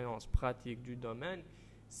expérience pratique du domaine,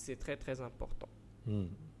 c'est très très important.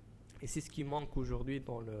 Et c'est ce qui manque aujourd'hui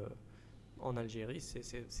en Algérie, c'est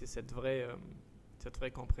cette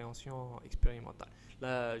vraie compréhension expérimentale.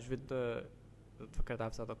 Là, je vais te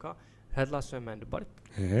la semaine de Bark,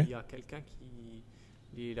 il y a quelqu'un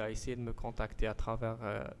qui a essayé de me contacter à travers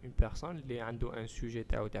une personne. Il a un sujet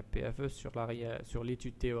de PFE sur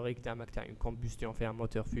l'étude théorique d'une combustion fait un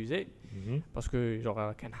moteur fusée, parce que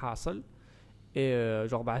genre كان حاصل et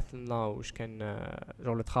genre بعث لنا واش كان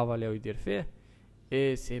genre le travail اللي يدير فيه.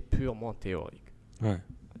 Et c'est purement théorique.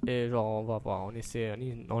 Et genre, on va voir,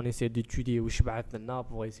 on essaie d'étudier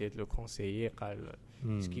pour essayer de le conseiller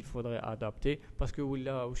ce qu'il faudrait adapter. Parce que où il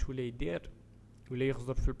résout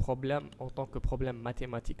le problème en tant que problème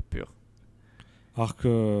mathématique pur. Alors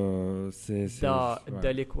que c'est dans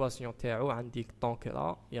l'équation تاعو عندي tant que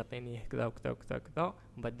là يعطيني كذا وكذا وكذا كذا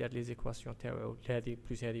ومن بعد دير لي زيكواسيون تاعو هذه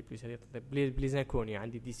بلس هذه بلس هذه بلي انكوني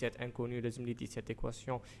عندي 17 انكوني لازم لي 17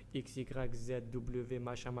 ايكواسيون اكس واي زد دبليو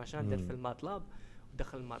ماشا دار في الماتلاب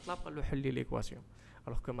ودخل الماتلاب قال له حل لي ليكواسيون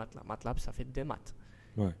alors que MATLAB ça fait des maths.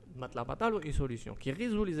 MATLAB a une solution qui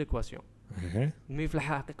résout les équations. Mais في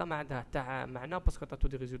الحقيقة ما عندها حتى معنى parce que tu as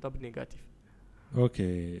des résultats négatifs. Ok.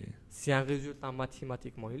 C'est un résultat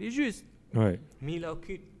mathématiquement, il est juste. Mais il n'a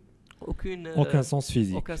aucun sens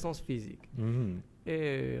physique. Aucun sens physique.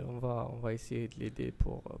 Et on va essayer de l'aider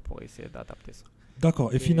pour essayer d'adapter ça.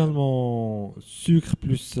 D'accord. Et finalement, sucre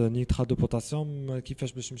plus nitrate de potassium, qui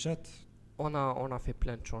fait باش مشات? On a fait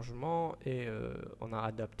plein de changements et on a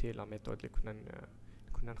adapté la méthode.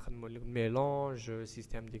 Le mélange, le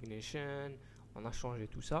système d'ignition, on a changé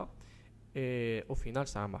tout ça. Et au final,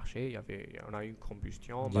 ça a marché. On a eu une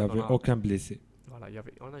combustion. Il n'y avait aucun blessé. Voilà,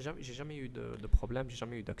 j'ai jamais eu de problème, j'ai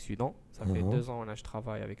jamais eu d'accident. Ça fait 2 ans que je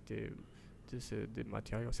travaille avec des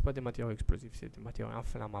matériaux. C'est pas des matériaux explosifs, c'est des matériaux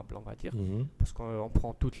inflammables, on va dire. Parce qu'on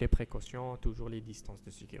prend toutes les précautions, toujours les distances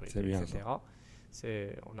de sécurité, etc.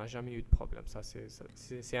 On n'a jamais eu de problème. Ça,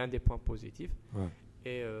 c'est un des points positifs. Ouais.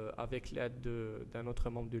 Et avec l'aide d'un autre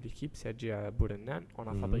membre de l'équipe, c'est Adjia Boulennan, on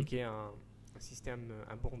a fabriqué un système,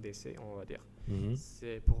 un bon d'essai, on va dire.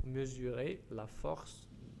 C'est pour mesurer la force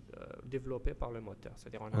développée par le moteur.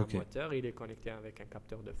 C'est-à-dire, on a un moteur, il est connecté avec un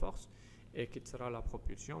capteur de force, et qui sera la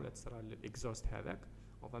propulsion, là sera l'exhaust avec.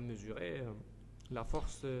 On va mesurer la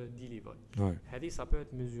force delivered. Ça peut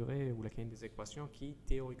être mesuré, ou il y a des équations qui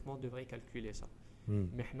théoriquement devraient calculer ça.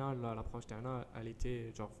 Mais l'approche d'Anna, elle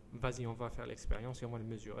était genre, vas-y, on va faire l'expérience et on va le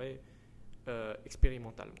mesurer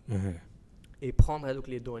expérimentalement. Et prendre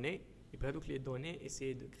les données,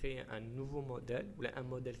 essayer de créer un nouveau modèle, ou un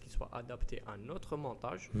modèle qui soit adapté à notre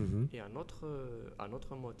montage et à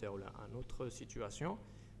notre moteur, ou à notre situation.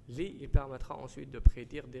 Il permettra ensuite de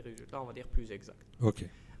prédire des résultats, on va dire, plus exacts. Ok.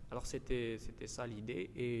 Alors c'était ça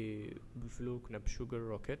l'idée, et Sugar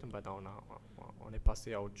Rocket, on est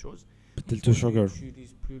passé à autre chose. Peut-être sugar. Je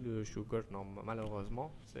n'utilise plus le sugar, non,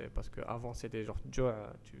 malheureusement. C'est parce qu'avant c'était genre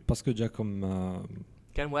parce que déjà comme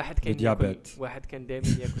كان واحد كان diabète. واحد كان دائما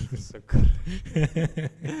ياكل في السكر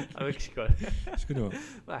avec شكون شكون هو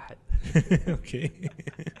واحد. Ok.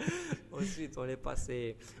 Ensuite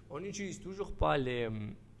on n'utilise toujours pas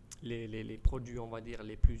les produits, on va dire,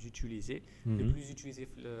 les plus utilisés. Les plus utilisés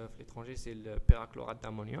à l'étranger, c'est le perchlorate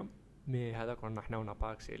d'ammonium, mais on n'a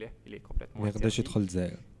pas accès à lui, il est complètement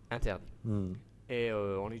interdit. Et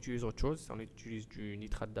on utilise autre chose, on utilise du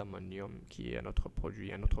nitrate d'ammonium, qui est un autre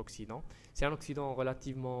produit, un autre oxydant. C'est un oxydant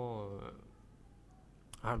relativement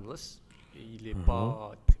harmless, il n'est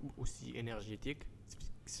pas aussi énergétique,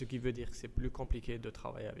 ce qui veut dire que c'est plus compliqué de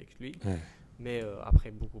travailler avec lui. Mais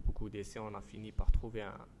après beaucoup d'essais, on a fini par trouver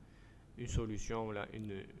une solution,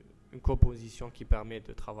 une composition qui permet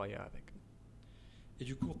de travailler avec. Et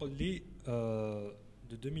du coup,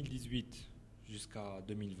 de 2018 jusqu'à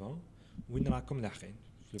 2020, وين راكم لاحقين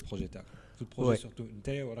في البروجي تاعك في البروجي سورتو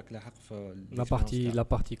نتايا وراك لاحق في la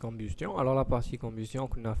partie combustion. Alors la partie combustion,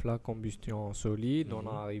 on a fait la combustion solide, on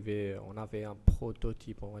avait un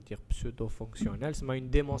prototype, on va dire pseudo fonctionnel, c'est une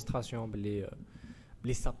démonstration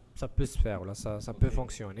ça peut se faire là, ça peut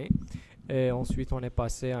fonctionner. Et ensuite on est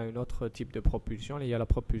passé à un autre type de propulsion, il y a la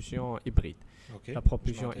propulsion hybride. La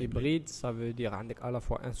propulsion hybride, ça veut dire avec à la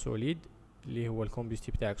fois un solide اللي هو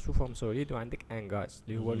الكومبوستيبل تاعك sous forme solide, وعندك un gaz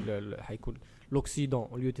اللي هو حيكون l'oxydant,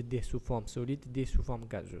 au lieu de تديه sous forme solide, تديه sous forme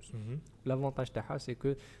gazeuse. L'avantage تاعها c'est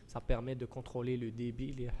que ça permet de contrôler le débit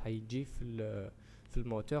اللي حيجي في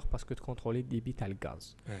الموteur, parce que de contrôler le débit تاع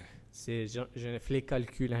الغاز. C'est في les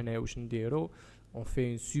calculs هنا واش نديرو, on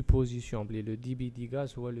fait une supposition que le débit du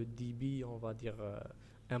gaz ou le débit, on va dire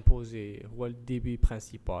imposé, ou le débit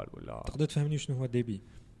principal. تقدر تفهمني شنو هو débit?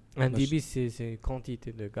 Un débit, c'est une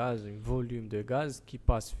quantité de gaz, un volume de gaz qui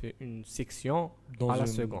passe une section à la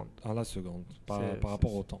seconde. À la seconde, par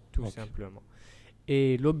rapport au temps. Tout simplement.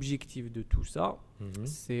 Et l'objectif de tout ça,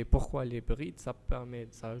 c'est pourquoi les brides, ça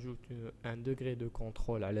ajoute un degré de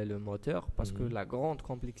contrôle à le moteur, parce que la grande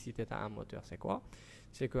complexité d'un moteur, c'est quoi?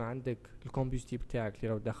 C'est que le combustible qui est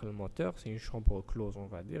dans le moteur, c'est une chambre close, on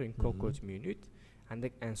va dire, une cocotte minute,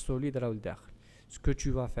 avec un solide là dedans. Ce que tu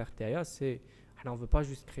vas faire derrière, c'est on ne veut pas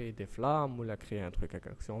juste créer des flammes ou créer un truc.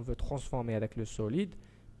 On veut transformer avec le solide,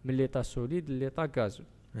 mais l'état solide, l'état gazeux.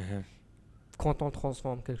 Quand on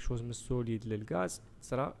transforme quelque chose de solide, le gaz, ce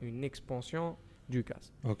sera une expansion du gaz.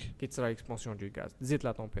 Qui sera l'expansion du gaz? Zid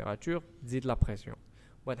la température, zid la pression.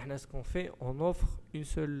 Ce qu'on fait, on offre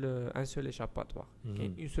un seul échappatoire,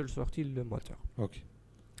 une seule sortie, le moteur.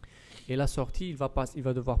 Et la sortie, il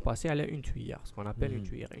va devoir passer à une tuyère, ce qu'on appelle une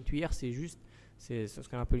tuyère. Une tuyère, c'est ce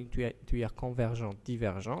qu'on appelle une tuyère convergente,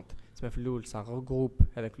 divergente. Ça regroupe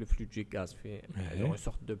avec le flux du gaz, fait une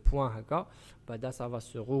sorte de point. Ça va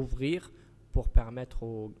se rouvrir pour permettre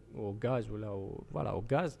au gaz, au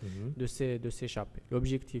gaz de s'échapper.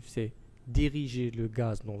 L'objectif, c'est diriger le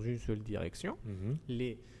gaz dans une seule direction.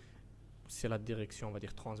 C'est la direction, on va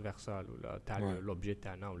dire, transversale, ou l'objet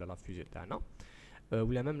ou la fusée. ou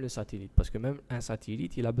même le satellite. Parce que même un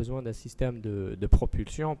satellite, il a besoin d'un système de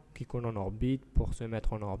propulsion qui est en orbite pour se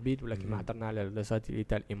mettre en orbite. Ou là, qui m'a le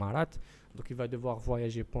satellite à l'Émirat. Donc, il va devoir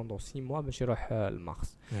voyager pendant 6 mois pour aller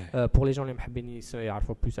Mars. Pour les gens qui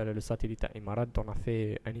aiment plus le satellite à l'Émirat, on a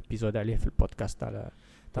fait un épisode sur le podcast à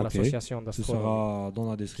l'association d'astronomie. Ce sera dans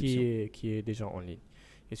la description. Qui est déjà en ligne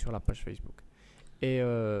et sur la page Facebook. Et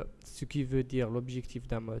ce qui veut dire l'objectif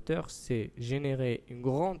d'un moteur, c'est générer une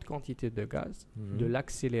grande quantité de gaz, de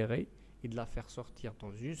l'accélérer et de la faire sortir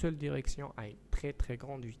dans une seule direction à une très très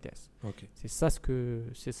grande vitesse.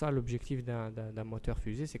 C'est ça l'objectif d'un moteur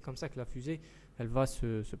fusée. C'est comme ça que la fusée, elle va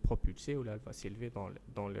se propulser ou là, elle va s'élever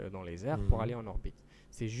dans les airs pour aller en orbite.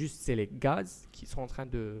 C'est les gaz qui sont en train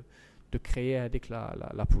de créer avec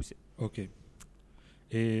la poussée. Ok.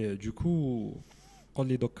 Et du coup, on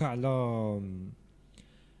les doka là.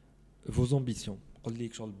 Vos ambitions.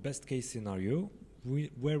 Le best case scenario,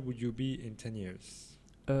 where would you be in 10 years?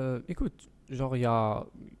 Écoute, genre il y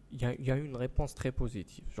a une réponse très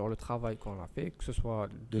positive. Genre le travail qu'on a fait, que ce soit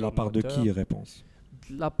de la part de qui réponse?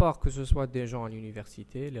 De la part que ce soit des gens à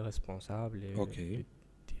l'université, les responsables, les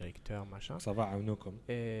directeurs, machin. Ça va à nous comme.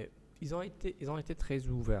 Et ils ont été très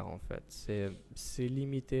ouverts en fait. C'est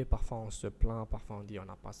limité. Parfois on se plaint, parfois on dit on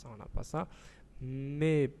n'a pas ça.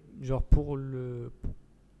 Mais genre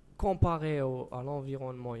comparé à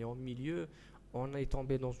l'environnement et au milieu, on est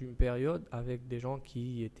tombé dans une période avec des gens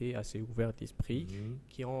qui étaient assez ouverts d'esprit,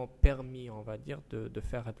 qui ont permis, on va dire, de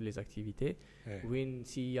faire les activités. Oui,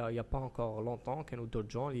 s'il n'y a pas encore longtemps, qu'il y a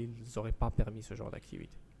d'autres gens, ils n'auraient pas permis ce genre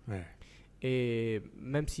d'activité. Et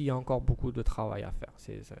même s'il y a encore beaucoup de travail à faire,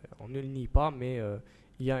 on ne le nie pas, mais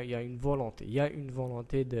il y a une volonté. Il y a une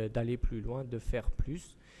volonté d'aller plus loin, de faire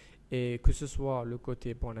plus. Et que ce soit le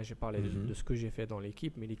côté, bon là j'ai parlé de ce que j'ai fait dans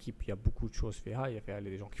l'équipe, mais l'équipe il y a beaucoup de choses faites. Il y a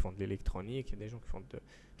des gens qui font de l'électronique, il y a des gens qui font de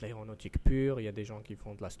l'aéronautique pure, il y a des gens qui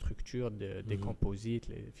font de la structure, des composites,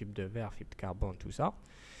 les fibres de verre, fibres de carbone, tout ça.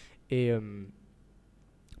 Et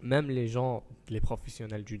même les gens, les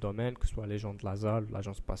professionnels du domaine, que ce soit les gens de l'ASA,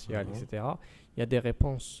 l'agence spatiale, etc., il y a des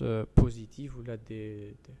réponses positives où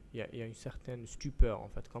il y a une certaine stupeur en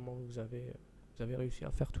fait. Comment vous avez réussi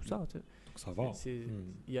à faire tout ça? Ça va. C'est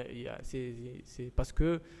parce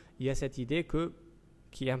que il y a cette idée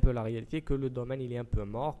qui est un peu la réalité, que le domaine il est un peu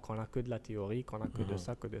mort, qu'on n'a que de la théorie, qu'on n'a que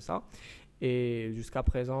de ça. Et jusqu'à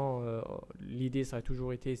présent, l'idée ça a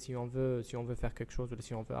toujours été si on veut faire quelque chose,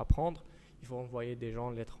 si on veut apprendre, il faut envoyer des gens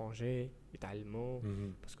de l'étranger, les Allemands,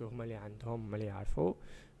 parce que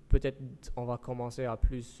peut-être on va commencer à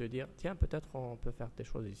plus se dire tiens, peut-être on peut faire des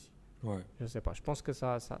choses ici. Je sais pas, je pense que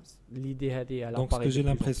l'idée est. Donc ce que j'ai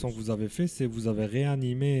l'impression que vous avez fait, c'est que vous avez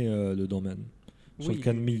réanimé le domaine. Oui,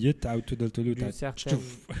 d'une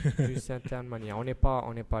certaine manière. On n'est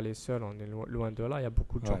pas les seuls, on est loin de là, il y a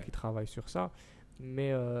beaucoup de gens qui travaillent sur ça.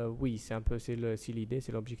 Mais oui, c'est l'idée,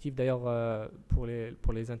 c'est l'objectif. D'ailleurs, pour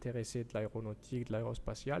les intéressés de l'aéronautique, de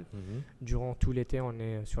l'aérospatiale, durant tout l'été, on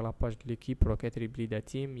est sur la page de l'équipe Rocket Reblida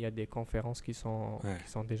Team. Il y a des conférences qui sont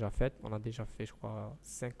déjà faites. On a déjà fait, je crois,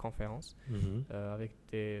 5 conférences avec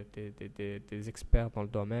des experts dans le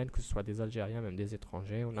domaine, que ce soit des Algériens, même des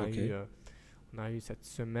étrangers. On a eu cette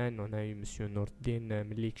semaine, on a eu M. Nordin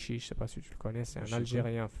Melikchi, je ne sais pas si tu le connais, c'est un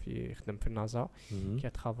Algérien qui NASA, qui a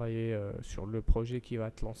travaillé sur le projet qui va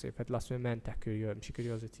être lancé. En fait, la semaine, tu as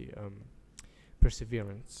Curiosity,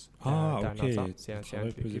 Perseverance. NASA. C'est un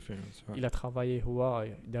il a travaillé,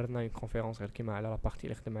 il a une conférence qui m'a la partie,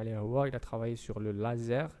 il a travaillé sur le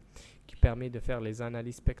laser qui permet de faire les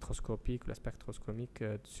analyses spectroscopiques, la spectroscomique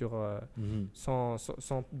sans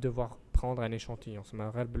devoir prendre un échantillon. C'est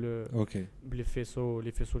un bleu, les faisceaux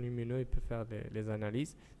lumineux, il peut faire les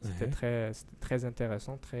analyses. C'était très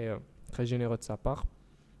intéressant, très généreux de sa part.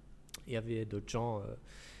 Il y avait d'autres gens,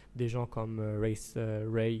 des gens comme Ray,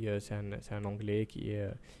 c'est un Anglais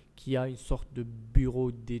qui a une sorte de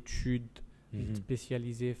bureau d'études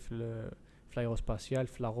spécialisé l'aérospatiale,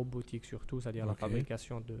 la robotique surtout, c'est-à-dire la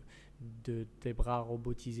fabrication des bras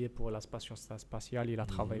robotisés pour la station spatiale. Il a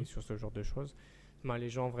travaillé sur ce genre de choses. Mais les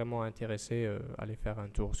gens vraiment intéressés, allaient faire un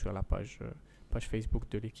tour sur la page Facebook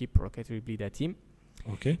de l'équipe Rocket Reblida Team.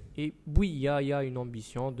 Et oui, il y a une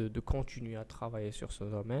ambition de continuer à travailler sur ce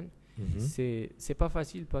domaine. C'est pas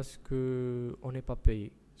facile parce qu'on n'est pas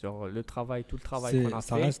payé. Genre, tout le travail qu'on a fait.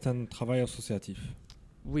 Ça reste un travail associatif.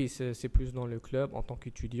 Oui, c'est plus dans le club en tant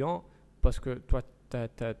qu'étudiant. Parce que toi,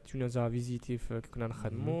 tu nous as visité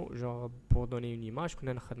genre pour donner une image, on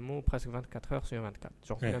a presque 24 heures sur 24.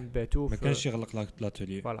 Genre, on a battu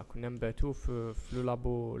l'atelier. Voilà, on a battu le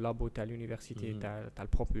labo de l'université de la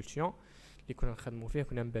propulsion. Et on a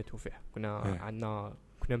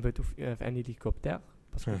battu un hélicoptère.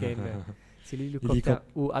 Parce qu'il C'est l'hélicoptère.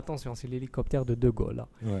 Ou attention, c'est l'hélicoptère de De Gaulle. Là.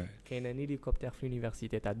 Ouais. Il y a un hélicoptère في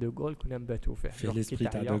l'université تاع De Gaulle qu'on aime battre faire. في l'esprit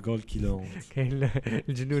تاع De Gaulle qui l'a. كاين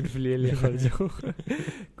الجنود في اللي خرجوا.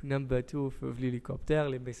 كنا نباتوا في l'hélicoptère,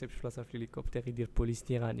 les ما يسيبش بلاصه في l'hélicoptère يدير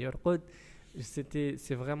بوليستيران يرقد.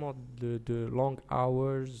 C'est vraiment de long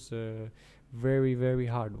hours, very very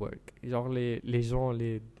hard work. Genre les gens,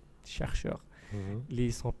 les chercheurs,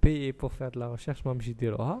 ils sont payés pour faire de la recherche, même j'y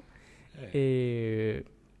dirais. Et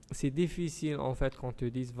c'est difficile en fait quand te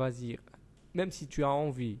disent vas-y, même si tu as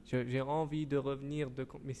envie, j'ai envie de revenir,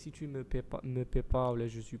 mais si tu me paies pas, ou là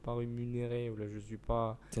je suis pas rémunéré, ou là je suis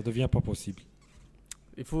pas, ça devient pas possible.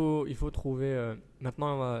 Il faut trouver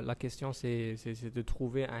maintenant la question c'est de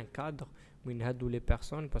trouver un cadre où il y a les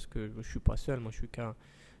personnes, parce que je suis pas seul, moi je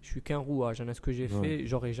suis qu'un rouage. Ce que j'ai fait,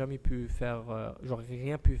 j'aurais jamais pu faire, j'aurais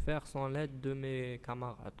rien pu faire sans l'aide de mes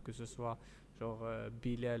camarades, que ce soit genre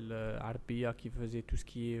Bilal Arbia qui faisait tout ce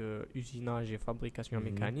qui est usinage et fabrication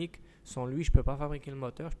mécanique. Sans lui, je peux pas fabriquer le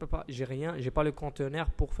moteur, j'ai pas le conteneur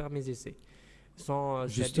pour faire mes essais. Sans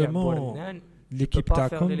justement l'équipe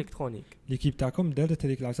تاعكم l'électronique. L'équipe تاعكم دارت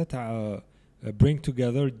هذيك العصا تاع bring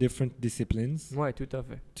together different disciplines. Ouais, tout à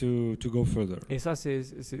fait. To go further. Et ça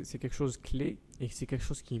c'est quelque chose clé et c'est quelque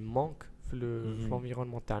chose qui manque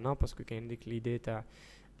l'environnement تاعنا, parce que كاين ديك l'idée تاع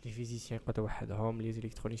les physiciens يقعدوا وحدهم, les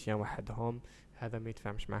électroniciens وحدهم, هذا ما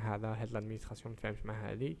يتفاهمش مع هذا, هاد l'administration ما يتفاهمش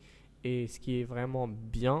مع هذه. Et ce qui est vraiment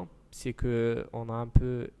bien, c'est que on a un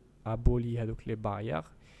peu aboli les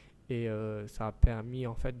barrières, et ça a permis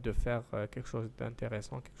en fait de faire quelque chose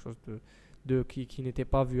d'intéressant, quelque chose qui n'était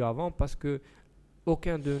pas vu avant, parce que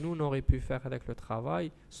aucun de nous n'aurait pu faire avec le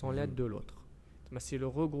travail sans l'aide de l'autre. Mais c'est le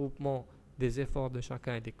regroupement des efforts de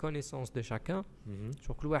chacun et des connaissances de chacun.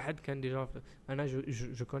 Déjà,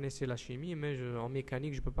 je connaissais la chimie, mais en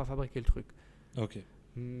mécanique, je ne peux pas fabriquer le truc. Ok.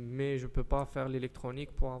 Mais je ne peux pas faire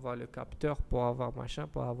l'électronique pour avoir le capteur, pour avoir machin,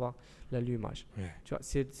 pour avoir l'allumage. Ouais. Tu vois,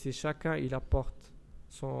 c'est chacun, il apporte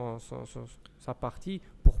sa partie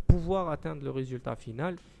pour pouvoir atteindre le résultat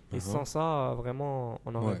final. Et sans ça, vraiment,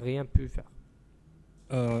 on n'aurait rien pu faire.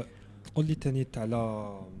 قول لي تاني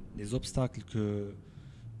على les obstacles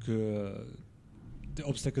des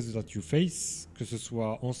obstacles that you face, que ce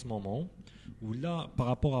soit en ce moment ou là par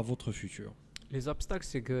rapport à votre futur. Les obstacles,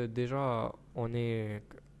 c'est que déjà on est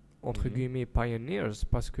entre guillemets pioneers,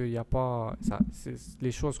 parce qu'il n'y a pas ça,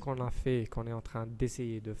 les choses qu'on a fait, qu'on est en train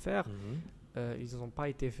d'essayer de faire, ils n'ont pas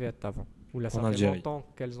été faites avant. Ou là, ça fait longtemps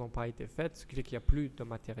qu'elles n'ont pas été faites, ce qui fait qu'il n'y a plus de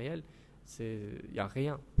matériel. Il n'y a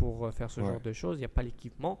rien pour faire ce genre de choses, il n'y a pas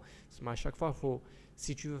l'équipement. Mais à chaque fois,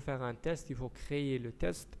 si tu veux faire un test, il faut créer le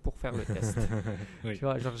test pour faire le test. Tu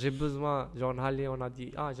vois, genre j'ai besoin, genre on a dit,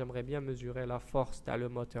 j'aimerais bien mesurer la force dans le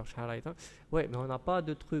moteur. Ouais, mais on n'a pas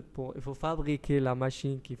de truc il faut fabriquer la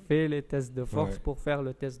machine qui fait les tests de force pour faire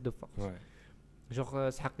le test de force. Genre,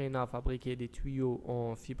 on a fabriqué des tuyaux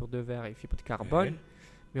en fibre de verre et fibre de carbone,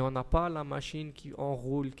 mais on n'a pas la machine qui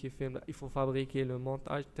enroule, qui fait. Il faut fabriquer le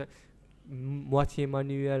montage moitié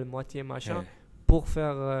manuel, moitié machin, pour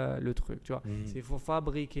faire le truc, tu vois. Il faut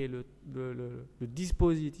fabriquer le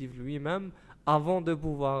dispositif lui-même avant de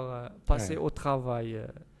pouvoir passer au travail,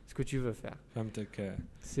 ce que tu veux faire.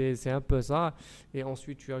 C'est un peu ça. Et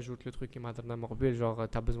ensuite, tu ajoutes le truc qui m'a donné mobile, genre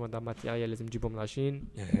tu as besoin d'un matériel, les MG bomb machine,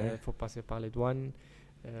 il faut passer par les douanes.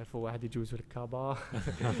 Il faut des jouer sur le cabas,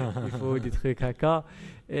 il faut des trucs à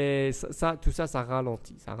et tout ça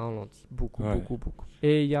ralentit beaucoup.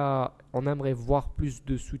 Et on aimerait voir plus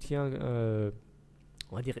de soutien,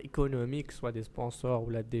 on va dire économique, soit des sponsors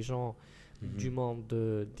ou là des gens du monde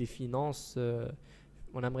des finances.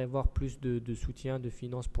 On aimerait voir plus de soutien, de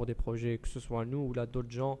finances pour des projets, que ce soit nous ou là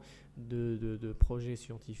d'autres gens de projets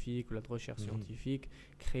scientifiques ou là de recherche scientifique,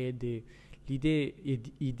 créer l'idée,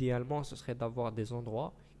 idéalement, ce serait d'avoir des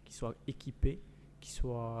endroits qui soient équipés, qui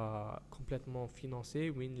soient complètement financés,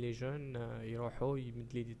 où les jeunes ils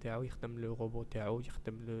mettent les détails, ils mettent le robot,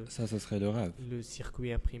 ça serait le rêve. Le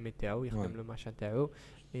circuit imprimé, ils mettent le machin,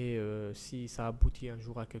 et si ça aboutit un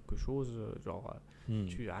jour à quelque chose, genre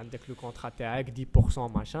tu as le contrat avec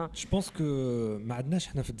 10% machin. Je pense que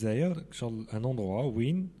un endroit où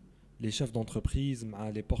les chefs d'entreprise,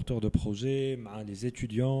 les porteurs de projets, les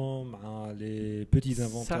étudiants, les petits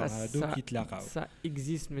inventeurs ça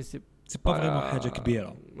existe, mais c'est pas vraiment حاجة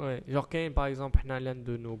كبيرة. Ouais, genre par exemple, l'un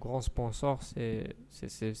de nos grands sponsors, c'est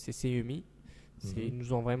CMI. Ils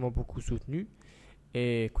nous ont vraiment beaucoup soutenus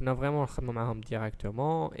et qu'on a vraiment travaillé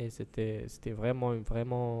directement, et c'était vraiment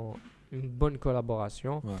une bonne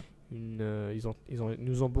collaboration. Ils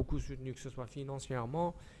nous ont beaucoup soutenus, que ce soit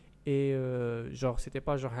financièrement. Et genre c'était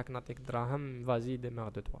pas genre vas-y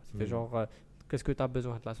démarre de toi, c'était genre qu'est-ce que tu as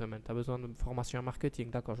besoin de la semaine? Tu as besoin de formation marketing,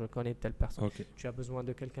 d'accord, je connais telle personne. Okay. Tu as besoin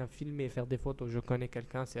de quelqu'un filmer, faire des photos, je connais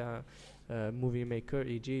quelqu'un, c'est un movie maker,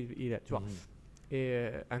 tu vois. Et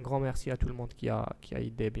un grand merci à tout le monde qui a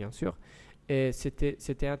aidé, bien sûr. Et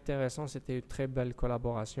c'était intéressant, c'était une très belle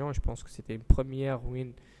collaboration. Je pense que c'était une première où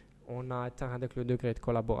on a atteint avec le degré de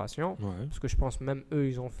collaboration. Ouais. Parce que je pense même eux,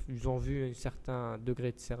 ils ont vu un certain degré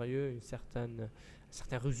de sérieux, un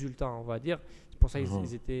certain résultat, on va dire. C'est pour ça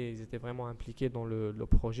qu'ils étaient vraiment impliqués dans le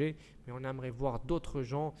projet. Mais on aimerait voir d'autres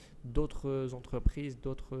gens, d'autres entreprises,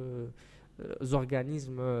 d'autres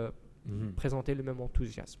organismes présenter le même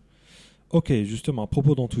enthousiasme. Ok, justement, à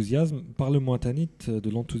propos d'enthousiasme, parle-moi, Tanit, de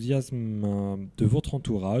l'enthousiasme de votre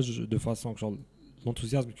entourage, de façon que genre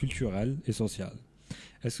l'enthousiasme culturel et social.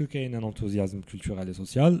 Est-ce qu'il y a un enthousiasme culturel et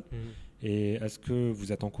social et est-ce que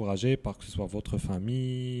vous êtes encouragé par que ce soit votre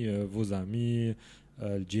famille, vos amis,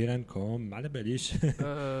 le jiran comme, à la baliche,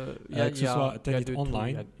 que ce soit Tanit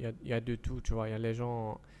online? Il y a de tout, tu vois, il y a les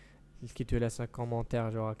gens qui te laissent un commentaire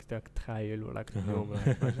genre que tu trahis ou là que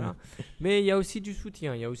mais il y a aussi du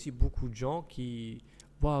soutien, il y a aussi beaucoup de gens qui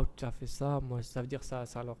waouh, tu as fait ça, moi ça veut dire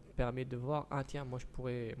ça leur permet de voir ah tiens, moi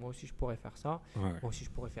aussi je pourrais faire ça, moi aussi je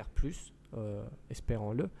pourrais faire plus,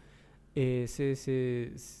 espérons-le. Et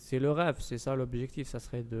c'est le rêve, c'est ça l'objectif, ça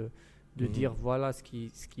serait de dire voilà ce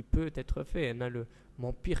qui peut être fait.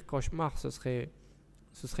 Mon pire cauchemar ce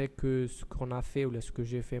serait que ce qu'on a fait ou ce que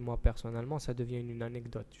j'ai fait moi personnellement, ça devienne une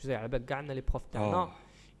anecdote. Tu sais, les profs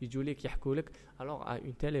ils disent les alors à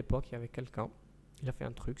une telle époque, il y avait quelqu'un, il a fait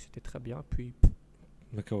un truc, c'était très bien, puis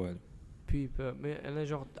mais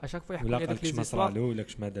genre à chaque fois il y a des histoires.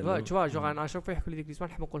 Tu vois, genre à chaque fois il y a des histoires,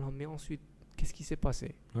 mais ensuite qu'est-ce qui s'est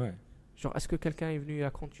passé? Genre est-ce que quelqu'un est venu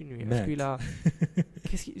à continuer? Est-ce qu'il a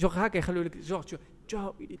genre tu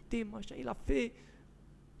vois, il était machin, il a fait.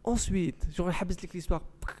 Ensuite, genre, l'histoire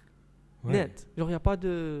net. Genre, il n'y a pas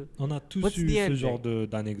de. On a tous eu ce genre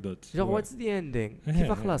d'anecdote. Genre, what's the ending? Qui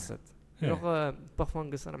va classer? Genre, parfois,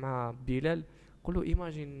 on a avec Bilal, on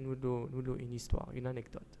imagine nous une histoire, une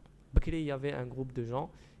anecdote. Il y avait un groupe de gens,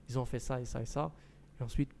 ils ont fait ça et ça et ça, et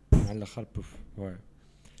ensuite.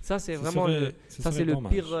 Ça, c'est vraiment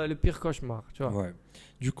le pire cauchemar, tu vois.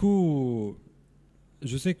 Du coup.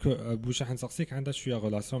 Je sais que Boucha Hansarsik a une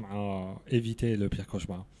relation à éviter le pire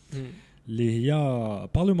cauchemar.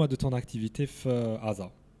 Parle-moi de ton activité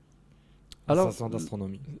ASA. Association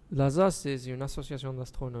d'astronomie. L'ASA, c'est une association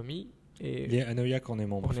d'astronomie. Et on est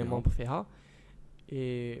membre. On est membre FEA.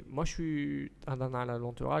 Et moi, je suis dans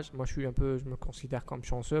l'entourage. Moi, je me considère comme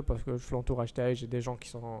chanceux parce que je suis l'entourage d'âge. J'ai des gens qui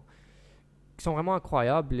sont vraiment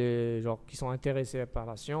incroyables et genre qui sont intéressés par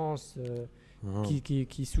la science,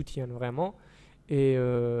 qui soutiennent vraiment. Et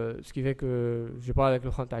ce qui fait que je parle avec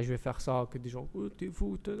le frontal, je vais faire ça, que des gens, oh, t'es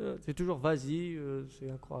fou, c'est toujours vas-y, c'est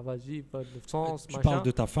incroyable, vas-y, pas de sens, tu parles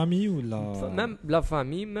de ta famille ou même la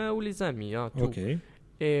famille, ou les amis, hein, tout. Ok.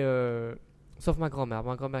 Et sauf ma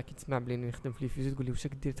grand-mère qui تسمع بلي نخدم في الفيزيو تقول لي واش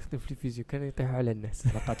كدير تخدم في الفيزيو كان يطيحوا على الناس.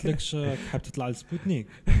 ما قالتلكش حاب تطلع على سبوتنيك؟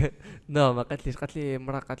 لا ما قالت لي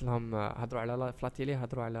مرة قالت لهم هضروا على فلاتيلي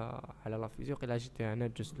هضروا على لا فيزيو قال جيت انا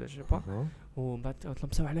جوست لا جو با ومن بعد قلت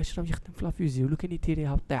لهم سوا علاش راه يخدم في لا فيزيو لو كان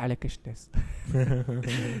يتيريها طيح على كاش ناس.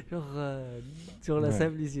 sur la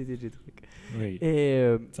simplicité du truc. Oui.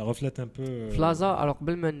 Et ça reflète un peu Plaza. Alors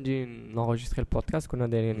قبل ما نجي نenregistrer le podcast كنا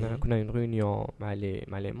une réunion مع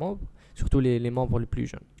les membres. Surtout les membres les plus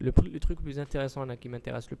jeunes. Le truc le plus intéressant qui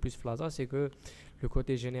m'intéresse le plus Plaza, c'est que le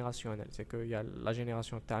côté générationnel. C'est qu'il y a la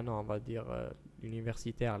génération Tana, on va dire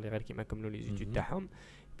universitaire, les règles qui m'a comme nous les études Taham.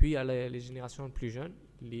 Puis il y a les générations plus jeunes,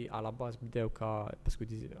 à la base, parce que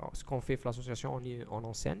ce qu'on fait l'association, on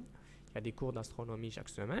enseigne. Il y a des cours d'astronomie chaque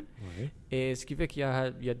semaine. Oui. Et ce qui fait qu'il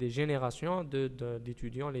y a des générations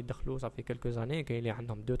d'étudiants, les Dakhlo, ça fait quelques années, qu'il y a un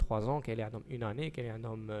homme 2-3 ans, qu'il y a un homme 1 année, qu'il y a un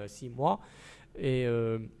homme 6 mois. Et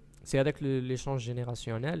c'est avec l'échange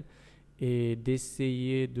générationnel et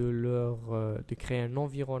d'essayer de créer un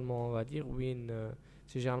environnement, on va dire, où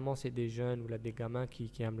généralement c'est des jeunes ou là, des gamins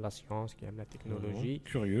qui aiment la science, qui aiment la technologie.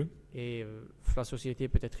 Curieux. Et la société,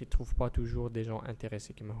 peut-être, ils ne trouvent pas toujours des gens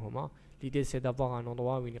intéressés qui m'ont. L'idée, c'est d'avoir un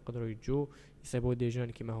endroit où ils peuvent jouer. C'est beau des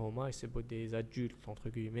jeunes qui m'ont, et c'est beau des adultes, entre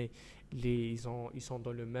guillemets. Ils sont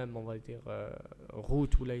dans le même, on va dire,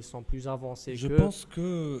 route où là, ils sont plus avancés. Je pense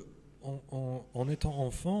que en étant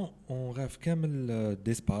enfant, on rêve quand même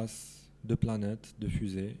d'espace, de planètes, de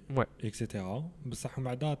fusées, etc. بصح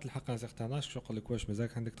من بعد تلحق un certain âge شغل لك واش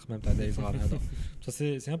مازالك عندك تخمم تاع داي صغار هذا. Ça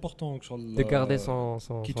c'est important de garder son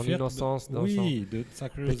innocence dans de sa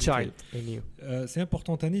curiosité. C'est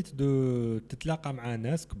important تاني de تتلاقى مع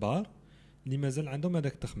ناس كبار اللي مازال عندهم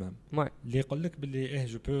هذاك التخمام اللي يقول لك باللي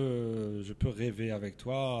je peux rêver avec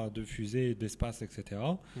toi de fusée d'espace etc.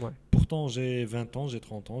 Pourtant j'ai 20 ans, j'ai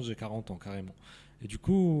 30 ans, j'ai 40 ans carrément. Et du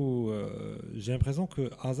coup j'ai l'impression que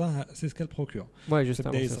Asa c'est ce qu'elle procure.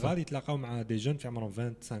 Justement des صغار يتلاقاو مع des jeunes في عمرهم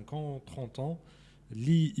 25 ans 30 ans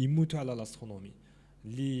اللي يموتوا على l'astronomie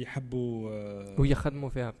اللي يحبوا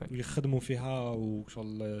ويخدموا فيها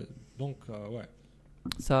وشغل دونك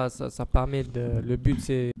Ça permet le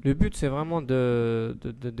but c'est vraiment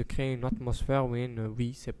de créer une atmosphère où oui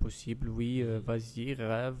c'est possible, oui vas-y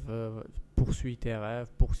rêve, poursuis tes rêves,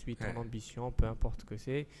 poursuis ton ambition, peu importe ce que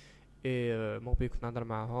c'est. Et mon pays qu'on a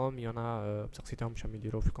معهم il y en a parce que c'était un chemin de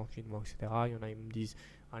le confinement etc. Il y en a ils me disent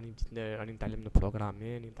راني نتعلم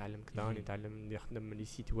نبروغرامي راني نتعلم كذا راني نتعلم نخدم لي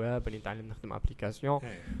سيت ويب راني نتعلم نخدم ابليكاسيون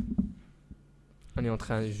راني en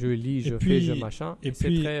train je lis je fais je machin et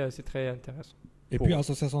c'est très intéressant. Et puis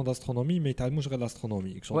association d'astronomie mais يتعلموش غير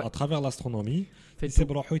l'astronomie à travers l'astronomie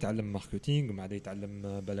يسيب روحو يتعلم ماركتينغ وبعد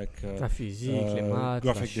يتعلم بالك la physique les maths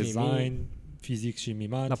graphic design physique chimie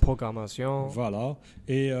maths la programmation voilà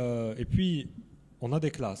et puis on a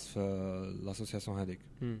des classes l'association هذيك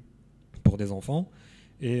pour des enfants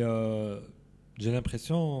et j'ai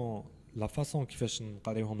l'impression la façon كيفاش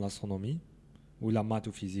نقريوهم l'astronomie ou la maths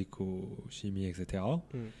ou physique ou chimie etc.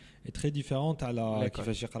 est très différente à la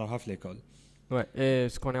كيفاش يقراوها في l'école. Ouais, et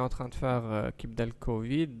ce qu'on est en train de faire, Kibda le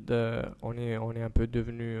Covid, on est un peu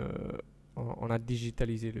devenu, on a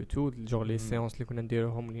digitalisé le tout, genre les séances,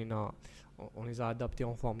 on les a adaptées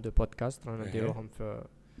en forme de podcast,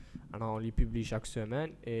 on les publie chaque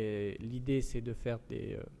semaine, et l'idée c'est de faire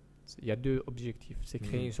il y a deux objectifs, c'est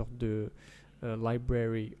créer une sorte de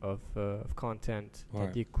library of content,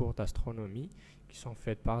 des cours d'astronomie qui sont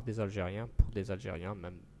faits par des Algériens, pour des Algériens,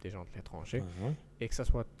 même des gens de l'étranger, et que ça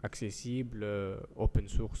soit accessible, open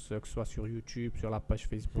source, que ce soit sur YouTube, sur la page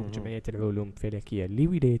Facebook جمعية العلوم الفلكية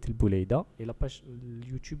لولاية البوليدة, et la page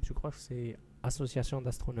YouTube je crois que c'est Association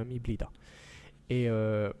d'astronomie Blida. Et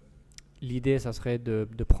l'idée ça serait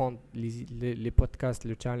de prendre les podcasts,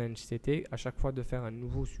 le challenge c'était à chaque fois de faire un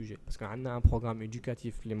nouveau sujet, parce qu'on a un programme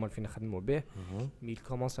éducatif les malfin khadmou bih, mais il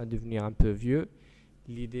commence à devenir un peu vieux.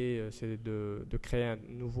 L'idée c'est de créer un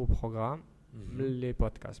nouveau programme. Les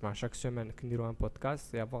podcasts, mais chaque semaine qu'on a un podcast,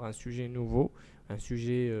 c'est avoir un sujet nouveau, un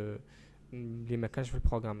sujet les messages sur le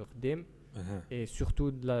programme et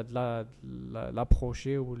surtout de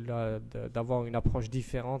l'approcher ou d'avoir une approche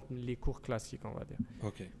différente des cours classiques, on va dire.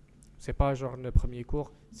 C'est pas genre le premier cours,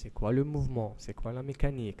 c'est quoi le mouvement, c'est quoi la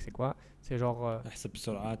mécanique, c'est quoi, c'est genre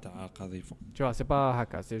tu vois, c'est pas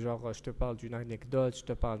haka, c'est genre je te parle d'une anecdote, je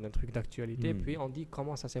te parle d'un truc d'actualité, puis on dit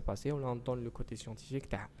comment ça s'est passé, on en donne le côté scientifique.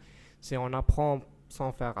 C'est on apprend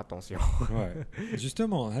sans faire attention. Ouais.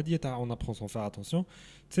 Justement, on apprend sans faire attention.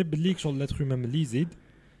 C'est باللي sur l'être humain اللي يزيد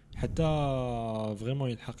حتى vraiment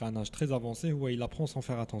يلحق un âge très avancé où il apprend sans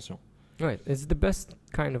faire attention. Ouais, it's the best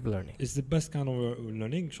kind of learning. It's the best kind of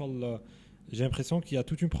learning. J'ai l'impression qu'il y a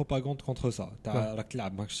toute une propagande contre ça. راك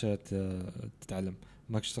تلعب ماكش تتعلم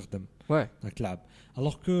ماكش تخدم. Ouais. راك تلعب.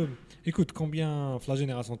 Alors que écoute combien في la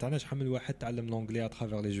génération تاعنا شحال من واحد تعلم l'anglais à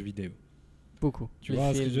travers les jeux vidéo. Beaucoup. Tu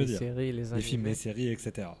vois ce que je veux dire? Séries, les films, les séries, etc.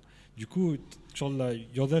 Du coup,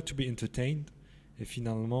 you're there to be entertained. Et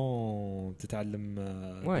finalement, tu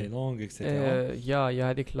apprends des langues, etc. Il y a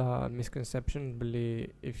avec la misconception que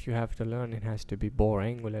if you have to learn, it has to be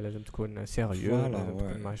boring ou لازم تكون sérieux, لازم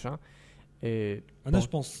تكون machin. Et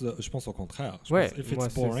je pense au contraire. If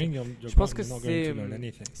it's boring, je pense que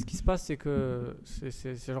ce qui se passe, c'est que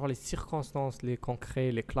c'est genre les circonstances, les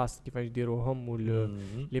concrets, les classes qui vont dire au home ou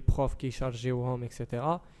les profs qui chargent au home, etc.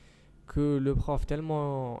 Que le prof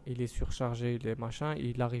tellement il est surchargé, les machins,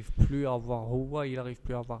 il n'arrive plus à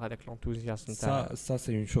avoir avec l'enthousiasme. Ça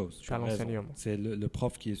c'est une chose. l'enseignement. C'est le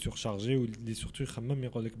prof qui est surchargé ou il est surtout يخمم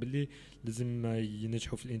يقول لك باللي لازم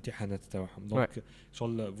ينجحوا في الامتحانات تاعهم. Donc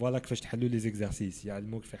voilà كيفاش تحلوا les exercices,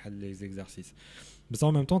 يعلموك في حل les exercices. Mais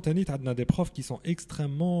en même temps تاني عندنا des profs qui sont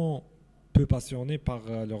extrêmement peu passionnés par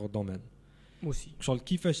leur domaine. Aussi.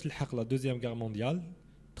 كيفاش تلحق la deuxième guerre mondiale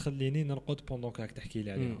تخليني نرقد pendant que تحكي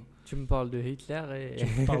لي عليها. Tu me parles de Hitler et tu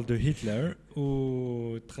me parles de Hitler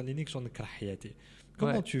ou تخليني كشون نكره حياتي.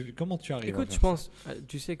 Comment tu arrives? Écoute, je pense,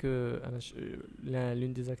 tu sais que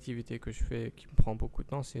l'une des activités que je fais qui me prend beaucoup de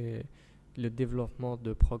temps, c'est le développement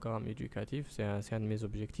de programmes éducatifs. C'est un de mes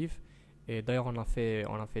objectifs. Et d'ailleurs,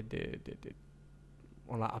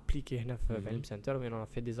 on l'a appliqué dans le Center, mais on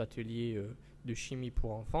a fait des ateliers de chimie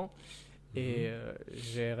pour enfants. Et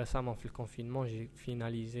j'ai récemment fait le confinement, j'ai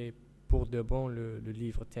finalisé pour de bon le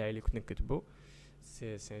livre Taïli Kneketbo.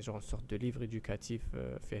 C'est genre une sorte de livre éducatif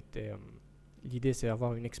fait l'idée c'est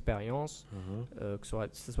d'avoir une expérience, que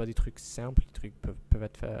ce soit des trucs simples, les trucs peuvent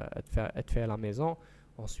être faits à la maison.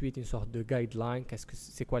 Ensuite, une sorte de guideline,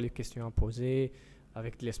 c'est quoi les questions à poser,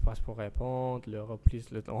 avec de l'espace pour répondre,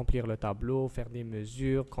 remplir le tableau, faire des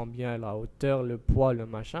mesures, combien la hauteur, le poids, le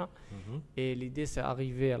machin. Et l'idée, c'est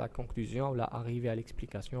arriver à la conclusion, là, arriver à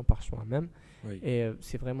l'explication par soi-même. Oui. Et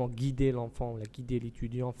c'est vraiment guider l'enfant, guider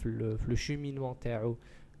l'étudiant le cheminement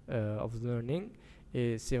of learning.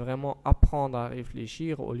 Et c'est vraiment apprendre à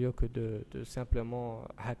réfléchir au lieu que de simplement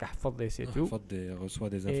c'est tout. Reçoit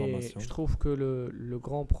des informations. Et je trouve que le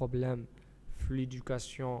grand problème de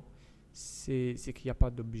l'éducation, c'est qu'il n'y a pas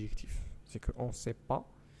d'objectif. C'est qu'on ne sait pas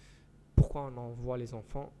pourquoi on envoie les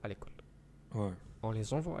enfants à l'école. Ouais. On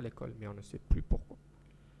les envoie à l'école, mais on ne sait plus pourquoi.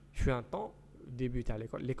 Je suis un temps débuté à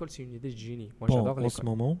l'école. L'école, c'est une idée de génie. Moi, j'adore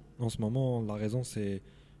l'école. En ce moment, la raison, c'est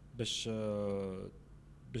باش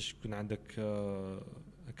يكون عندك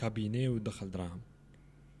cabinet وتدخل دراهم.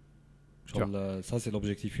 Ça, c'est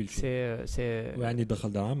l'objectif ultime. يعني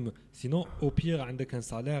تدخل دراهم. Sinon, au pire, عندك un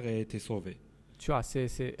salaire et t'es sauvé. Tu vois,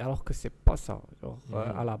 alors que c'est pas ça,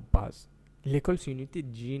 à la base. L'école, c'est une unité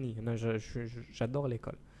de génie. J'adore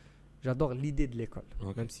l'école. J'adore l'idée de l'école.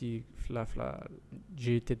 Okay. Même si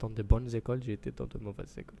j'ai été dans de bonnes écoles, j'ai été dans de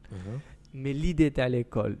mauvaises écoles. Mais l'idée de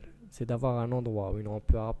l'école, c'est d'avoir un endroit où on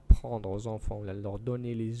peut apprendre aux enfants, leur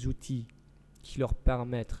donner les outils qui leur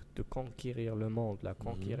permettent de conquérir le monde,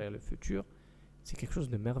 conquérir le futur. C'est quelque chose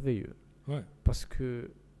de merveilleux. Ouais. Parce que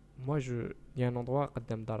moi, il y a un endroit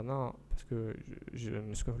قدام دارنا, parce que je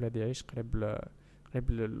نسكن في بلاد يعيش قريب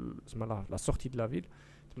la sortie de la ville.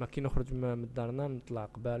 تما كي نخرج من دارنا نطلع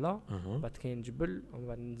قباله, بعد كاين جبل, ومن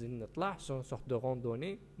بعد ننزل نطلع sorte de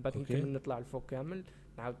randonnée, بعد نكمل نطلع الفوق كامل,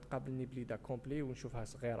 نعاود تقابلني بليده كومبلي ونشوفها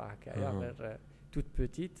صغيره هكايا غير toute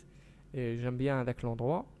petite. Et j'aime bien avec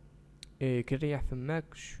l'endroit. Et كي نريح فماك,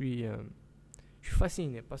 je suis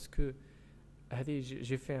fasciné parce que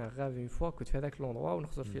j'ai fait un rêve une fois que tu fais avec l'endroit où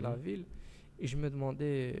on fait la ville, et je me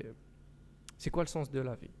demandais c'est quoi le sens de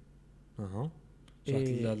la vie.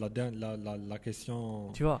 Et la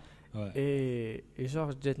question, tu vois, et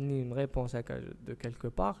genre j'ai donné une réponse de quelque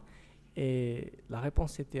part, et la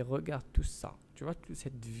réponse était regarde tout ça, tu vois, toute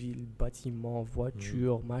cette ville, bâtiments,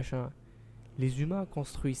 voitures, machin, les humains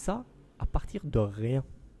construisent ça à partir de rien.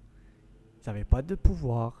 Ils n'avaient pas de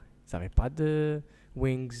pouvoir, ils n'avaient pas de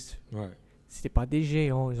wings. C'était pas des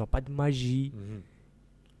géants, ils n'ont pas de magie.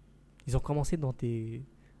 Ils ont commencé dans des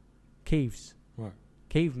caves.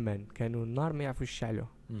 Cavemen, كانوا النار ما يعرفوش يشعلوها.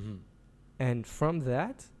 And from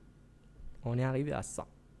that, on est arrivé à ça.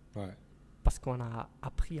 Parce qu'on a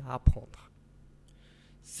appris à apprendre.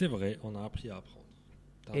 C'est vrai, on a appris à apprendre.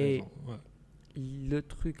 T'as raison. Ouais. Le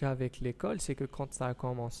truc avec l'école, c'est que quand ça a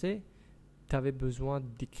commencé, tu avais besoin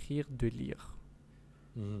d'écrire, de lire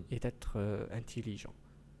et d'être intelligent.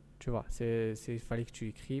 Tu vois, il fallait que tu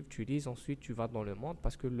écrives, tu lises, ensuite tu vas dans le monde,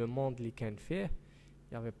 parce que le monde, les can fait,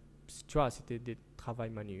 il y avait, tu vois, c'était des travaux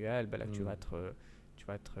manuels, ben là, tu vas être,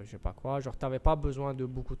 je sais pas quoi, genre, tu n'avais pas besoin de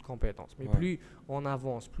beaucoup de compétences. Mais plus on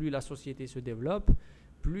avance, plus la société se développe,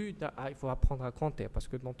 plus il faut apprendre à compter, parce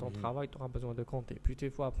que dans ton travail, tu auras besoin de compter. Plus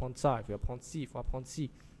il faut apprendre ça, il faut apprendre ci, il faut apprendre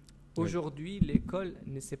ci. Aujourd'hui, l'école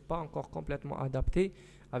ne s'est pas encore complètement adaptée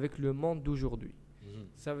avec le monde d'aujourd'hui.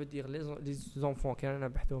 Ça veut dire les enfants qui ont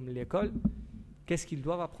à l'école, qu'est-ce qu'ils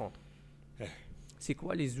doivent apprendre? C'est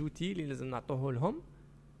quoi les outils les enfants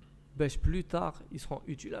plus tard ils seront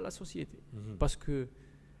utiles à la société. Parce que,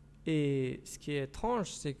 et ce qui est étrange,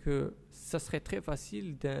 c'est que ça serait très facile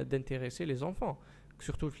d'intéresser les enfants,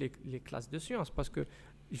 surtout les classes de sciences, parce que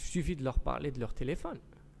il suffit de leur parler de leur téléphone.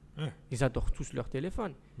 Ils adorent tous leur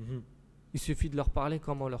téléphone. Il suffit de leur parler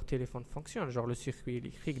comment leur téléphone fonctionne, genre le circuit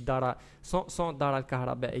électrique sans dara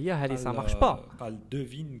al-kahrabaïya, ça marche pas.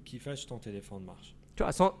 Devine qui fait ton téléphone marche. Tu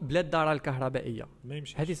vois, sans bled dara al-kahrabaïya,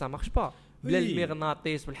 ça marche pas. Bled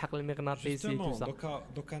المغناطيس والحقل المغناطيسي tout ça.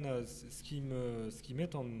 Donc ce qui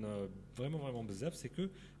m'étonne vraiment بزاف, c'est que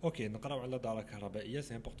OK, نقراو على دار الكهربائيه,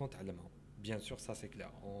 c'est important تعلمها. Bien sûr, ça c'est clair.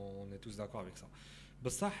 On est tous d'accord avec ça.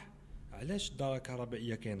 بصح علاش الدار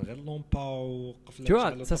الكهربائيه كاين غير لومبا وقفله؟ Tu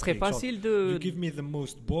vois, ça serait facile de... You give me the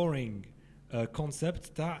most boring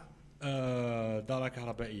concept تاع دار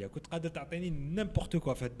كهربائيه. كنت قادر تعطيني نيمبورت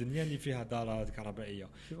كوا في الدنيا اللي فيها دار كهربائيه.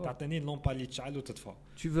 تعطيني اللومبا اللي تشعل وتطفى.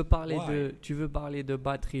 Tu veux parler de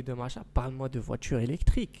batterie, de machin, parle-moi de voiture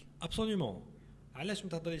électrique. Absolument. علاش ما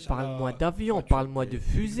تهضريش Parle-moi d'avion, parle-moi de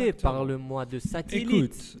fusée, parle-moi de satellite.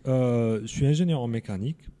 Écoute, je suis ingénieur en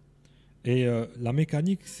mécanique. Et la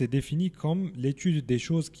mécanique, c'est défini comme l'étude des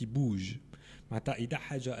choses qui bougent. Maintenant,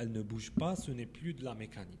 si elle ne bouge pas, ce n'est plus de la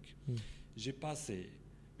mécanique. J'ai passé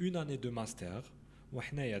une année de master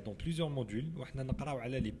وحنايا dans plusieurs modules وحنا نقراو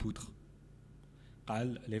على les poutres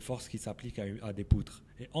قال les forces qui s'appliquent à des poutres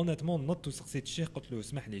et honnêtement نط وسقسيت الشيخ قلت له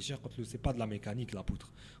اسمح لي الشيخ قلت له c'est pas de la mécanique la poutre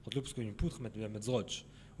قلت له parce que une poutre ما تزغدش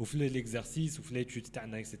وفي l'exercice وفي l'étude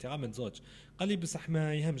تاعنا اكسيتيرا ما تزغدش قال لي بصح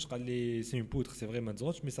ما يهمش قال لي c'est une poutre c'est vrai ما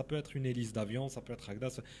تزغدش mais ça peut être une hélice d'avion ça peut être هكذا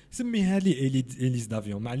سميها لي hélice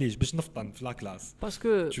d'avion معليش باش نفطن في la classe parce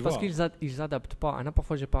qu'ils adaptent pas انا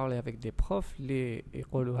parfois j'ai parlé avec des profs les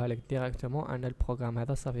يقولوها لك directement انا البروغرام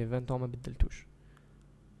هذا ça fait 20 ans ما بدلتوش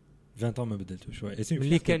 20 ans ما بدلتوش ouais et c'est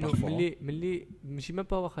ملي كانوا ملي ماشي ما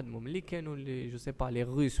باو خدموا ملي كانوا لي جو سي با لي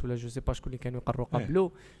روس ولا جو سي با شكون اللي كانوا يقروا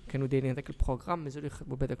قبلو كانوا دايرين هذاك البروغرام مازالوا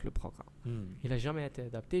يخدموا بهذاك لو بروغرام il a jamais été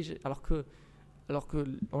adapté alors que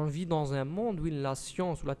on vit dans un monde où la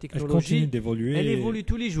science ou la technologie elle évolue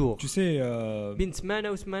tous les jours tu sais بين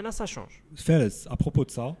سمانه وسمانه ça change Fares à propos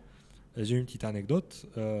de ça j'ai une petite anecdote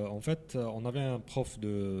en fait on avait un prof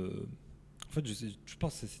de en fait je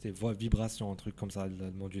pense que c'était vibration un truc comme ça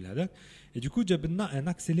le module هذاك et du coup جابلنا un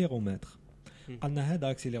accéléromètre قالنا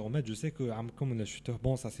هذا accéléromètre je sais que comme on a chuté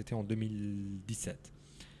bon ça c'était en 2017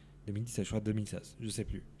 je crois 2016 je sais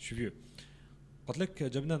plus je suis vieux قلت لك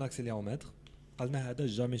جابلنا un accéléromètre قالنا هذا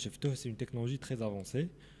jamais شفته c'est une technologie très avancée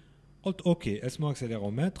قلت اوكي اسمه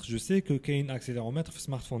accéléromètre je sais que كاين accéléromètre في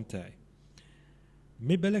السمارتفون تاعي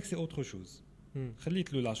mais بالك c'est autre chose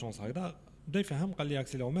خليت له la chance هكذا بدا يفهم قال لي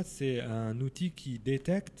accéléromètre c'est un outil qui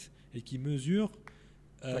détecte et qui mesure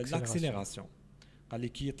l'accélération قال لي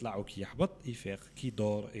كي يطلع وكي يهبط يفيق كي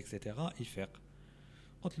يدور اكسيتيرا يفيق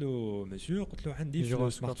قلت له مسيو قلت له عندي في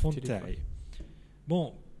السمارتفون تاعي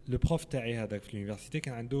بون لو بروف تاعي هذاك في اليونيفرسيتي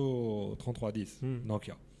كان عنده 3310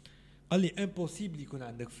 نوكيا قال لي امبوسيبل يكون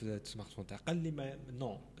عندك في السمارتفون تاعك قال لي ما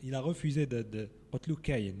نو il a refusé de قلت له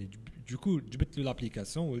كاين دوكو جبت له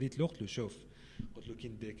لابليكاسيون وليت له قلت له شوف قلت له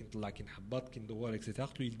كي نطلع كي نحبط كي ندور اكسيتيرا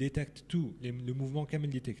قلت له il détecte tout le mouvement كامل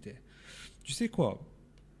ديتيكتيه tu sais quoi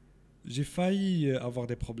j'ai failli avoir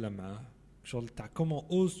des problèmes genre comment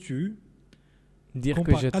oses-tu dire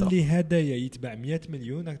que j'ai قال لي هدايا يتباع 100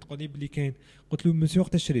 مليون تقول لي بلي كاين قلت له مسيو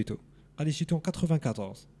وقت شريته قال لي شريته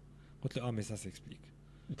 94 قلت له mais ça s'explique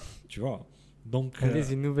tu vois donc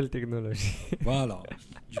c'est une nouvelle technologie voilà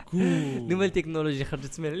du coup nouvelle technologie خرجت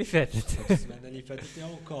السمانه اللي فاتت et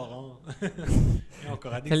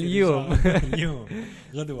encore اليوم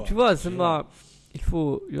غدوه tu vois il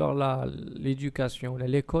faut genre l'éducation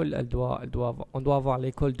l'école on doit avoir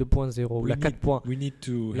l'école 2.0 ou la 4. We need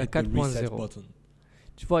to la 4.0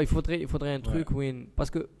 tu vois il faudrait un truc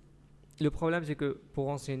parce que le problème c'est que pour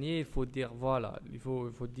enseigner il faut dire voilà il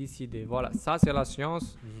faut décider voilà ça c'est la science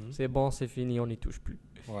c'est bon c'est fini on n'y touche plus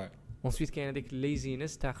ensuite qu'il y a des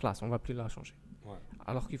laziness ta classe on va plus la changer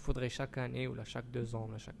alors qu'il faudrait chaque année ou chaque 2 ans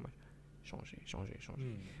ou chaque mois changer.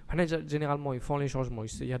 Généralement, ils font les changements.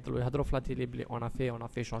 Il y a de la télé, on a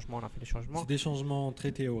fait changement, on a fait les changements. C'est des changements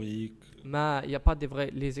très théoriques. Mais il n'y a pas de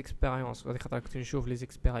vraies les expériences. Quand tu trouves les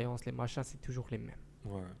expériences, les machins, c'est toujours les mêmes.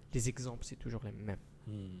 Les exemples, c'est toujours les mêmes.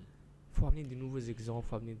 Il faut amener de nouveaux exemples, il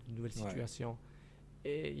faut amener de nouvelles situations.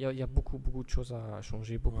 Et il y a beaucoup de choses à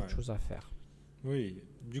changer, beaucoup de choses à faire. Oui,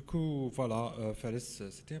 du coup, voilà, Fares,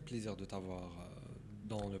 c'était un plaisir de t'avoir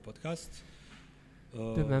dans le podcast.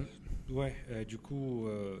 De même. Du coup,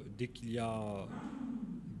 dès qu'il y a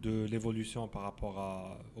de l'évolution par rapport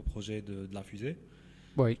au projet de la fusée,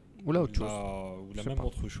 ou là autre chose, ou la même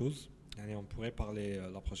autre chose, on pourrait parler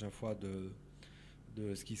la prochaine fois de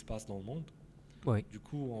ce qui se passe dans le monde. Du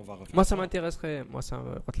coup, on va refaire. Moi, ça m'intéresserait. Moi, ça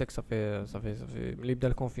fait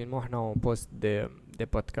le confinement, on poste des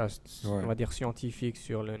podcasts, on va dire scientifiques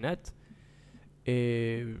sur le net.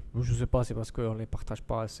 Et je sais pas, c'est parce qu'on les partage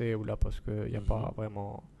pas assez ou là parce qu'il n'y a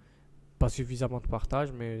pas suffisamment de partage,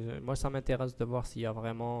 mais moi ça m'intéresse de voir s'il y a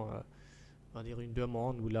vraiment on va dire une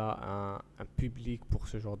demande ou là un public pour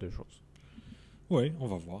ce genre de choses. Oui, on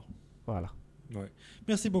va voir. Voilà.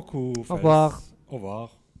 Merci beaucoup. Au revoir. Au revoir.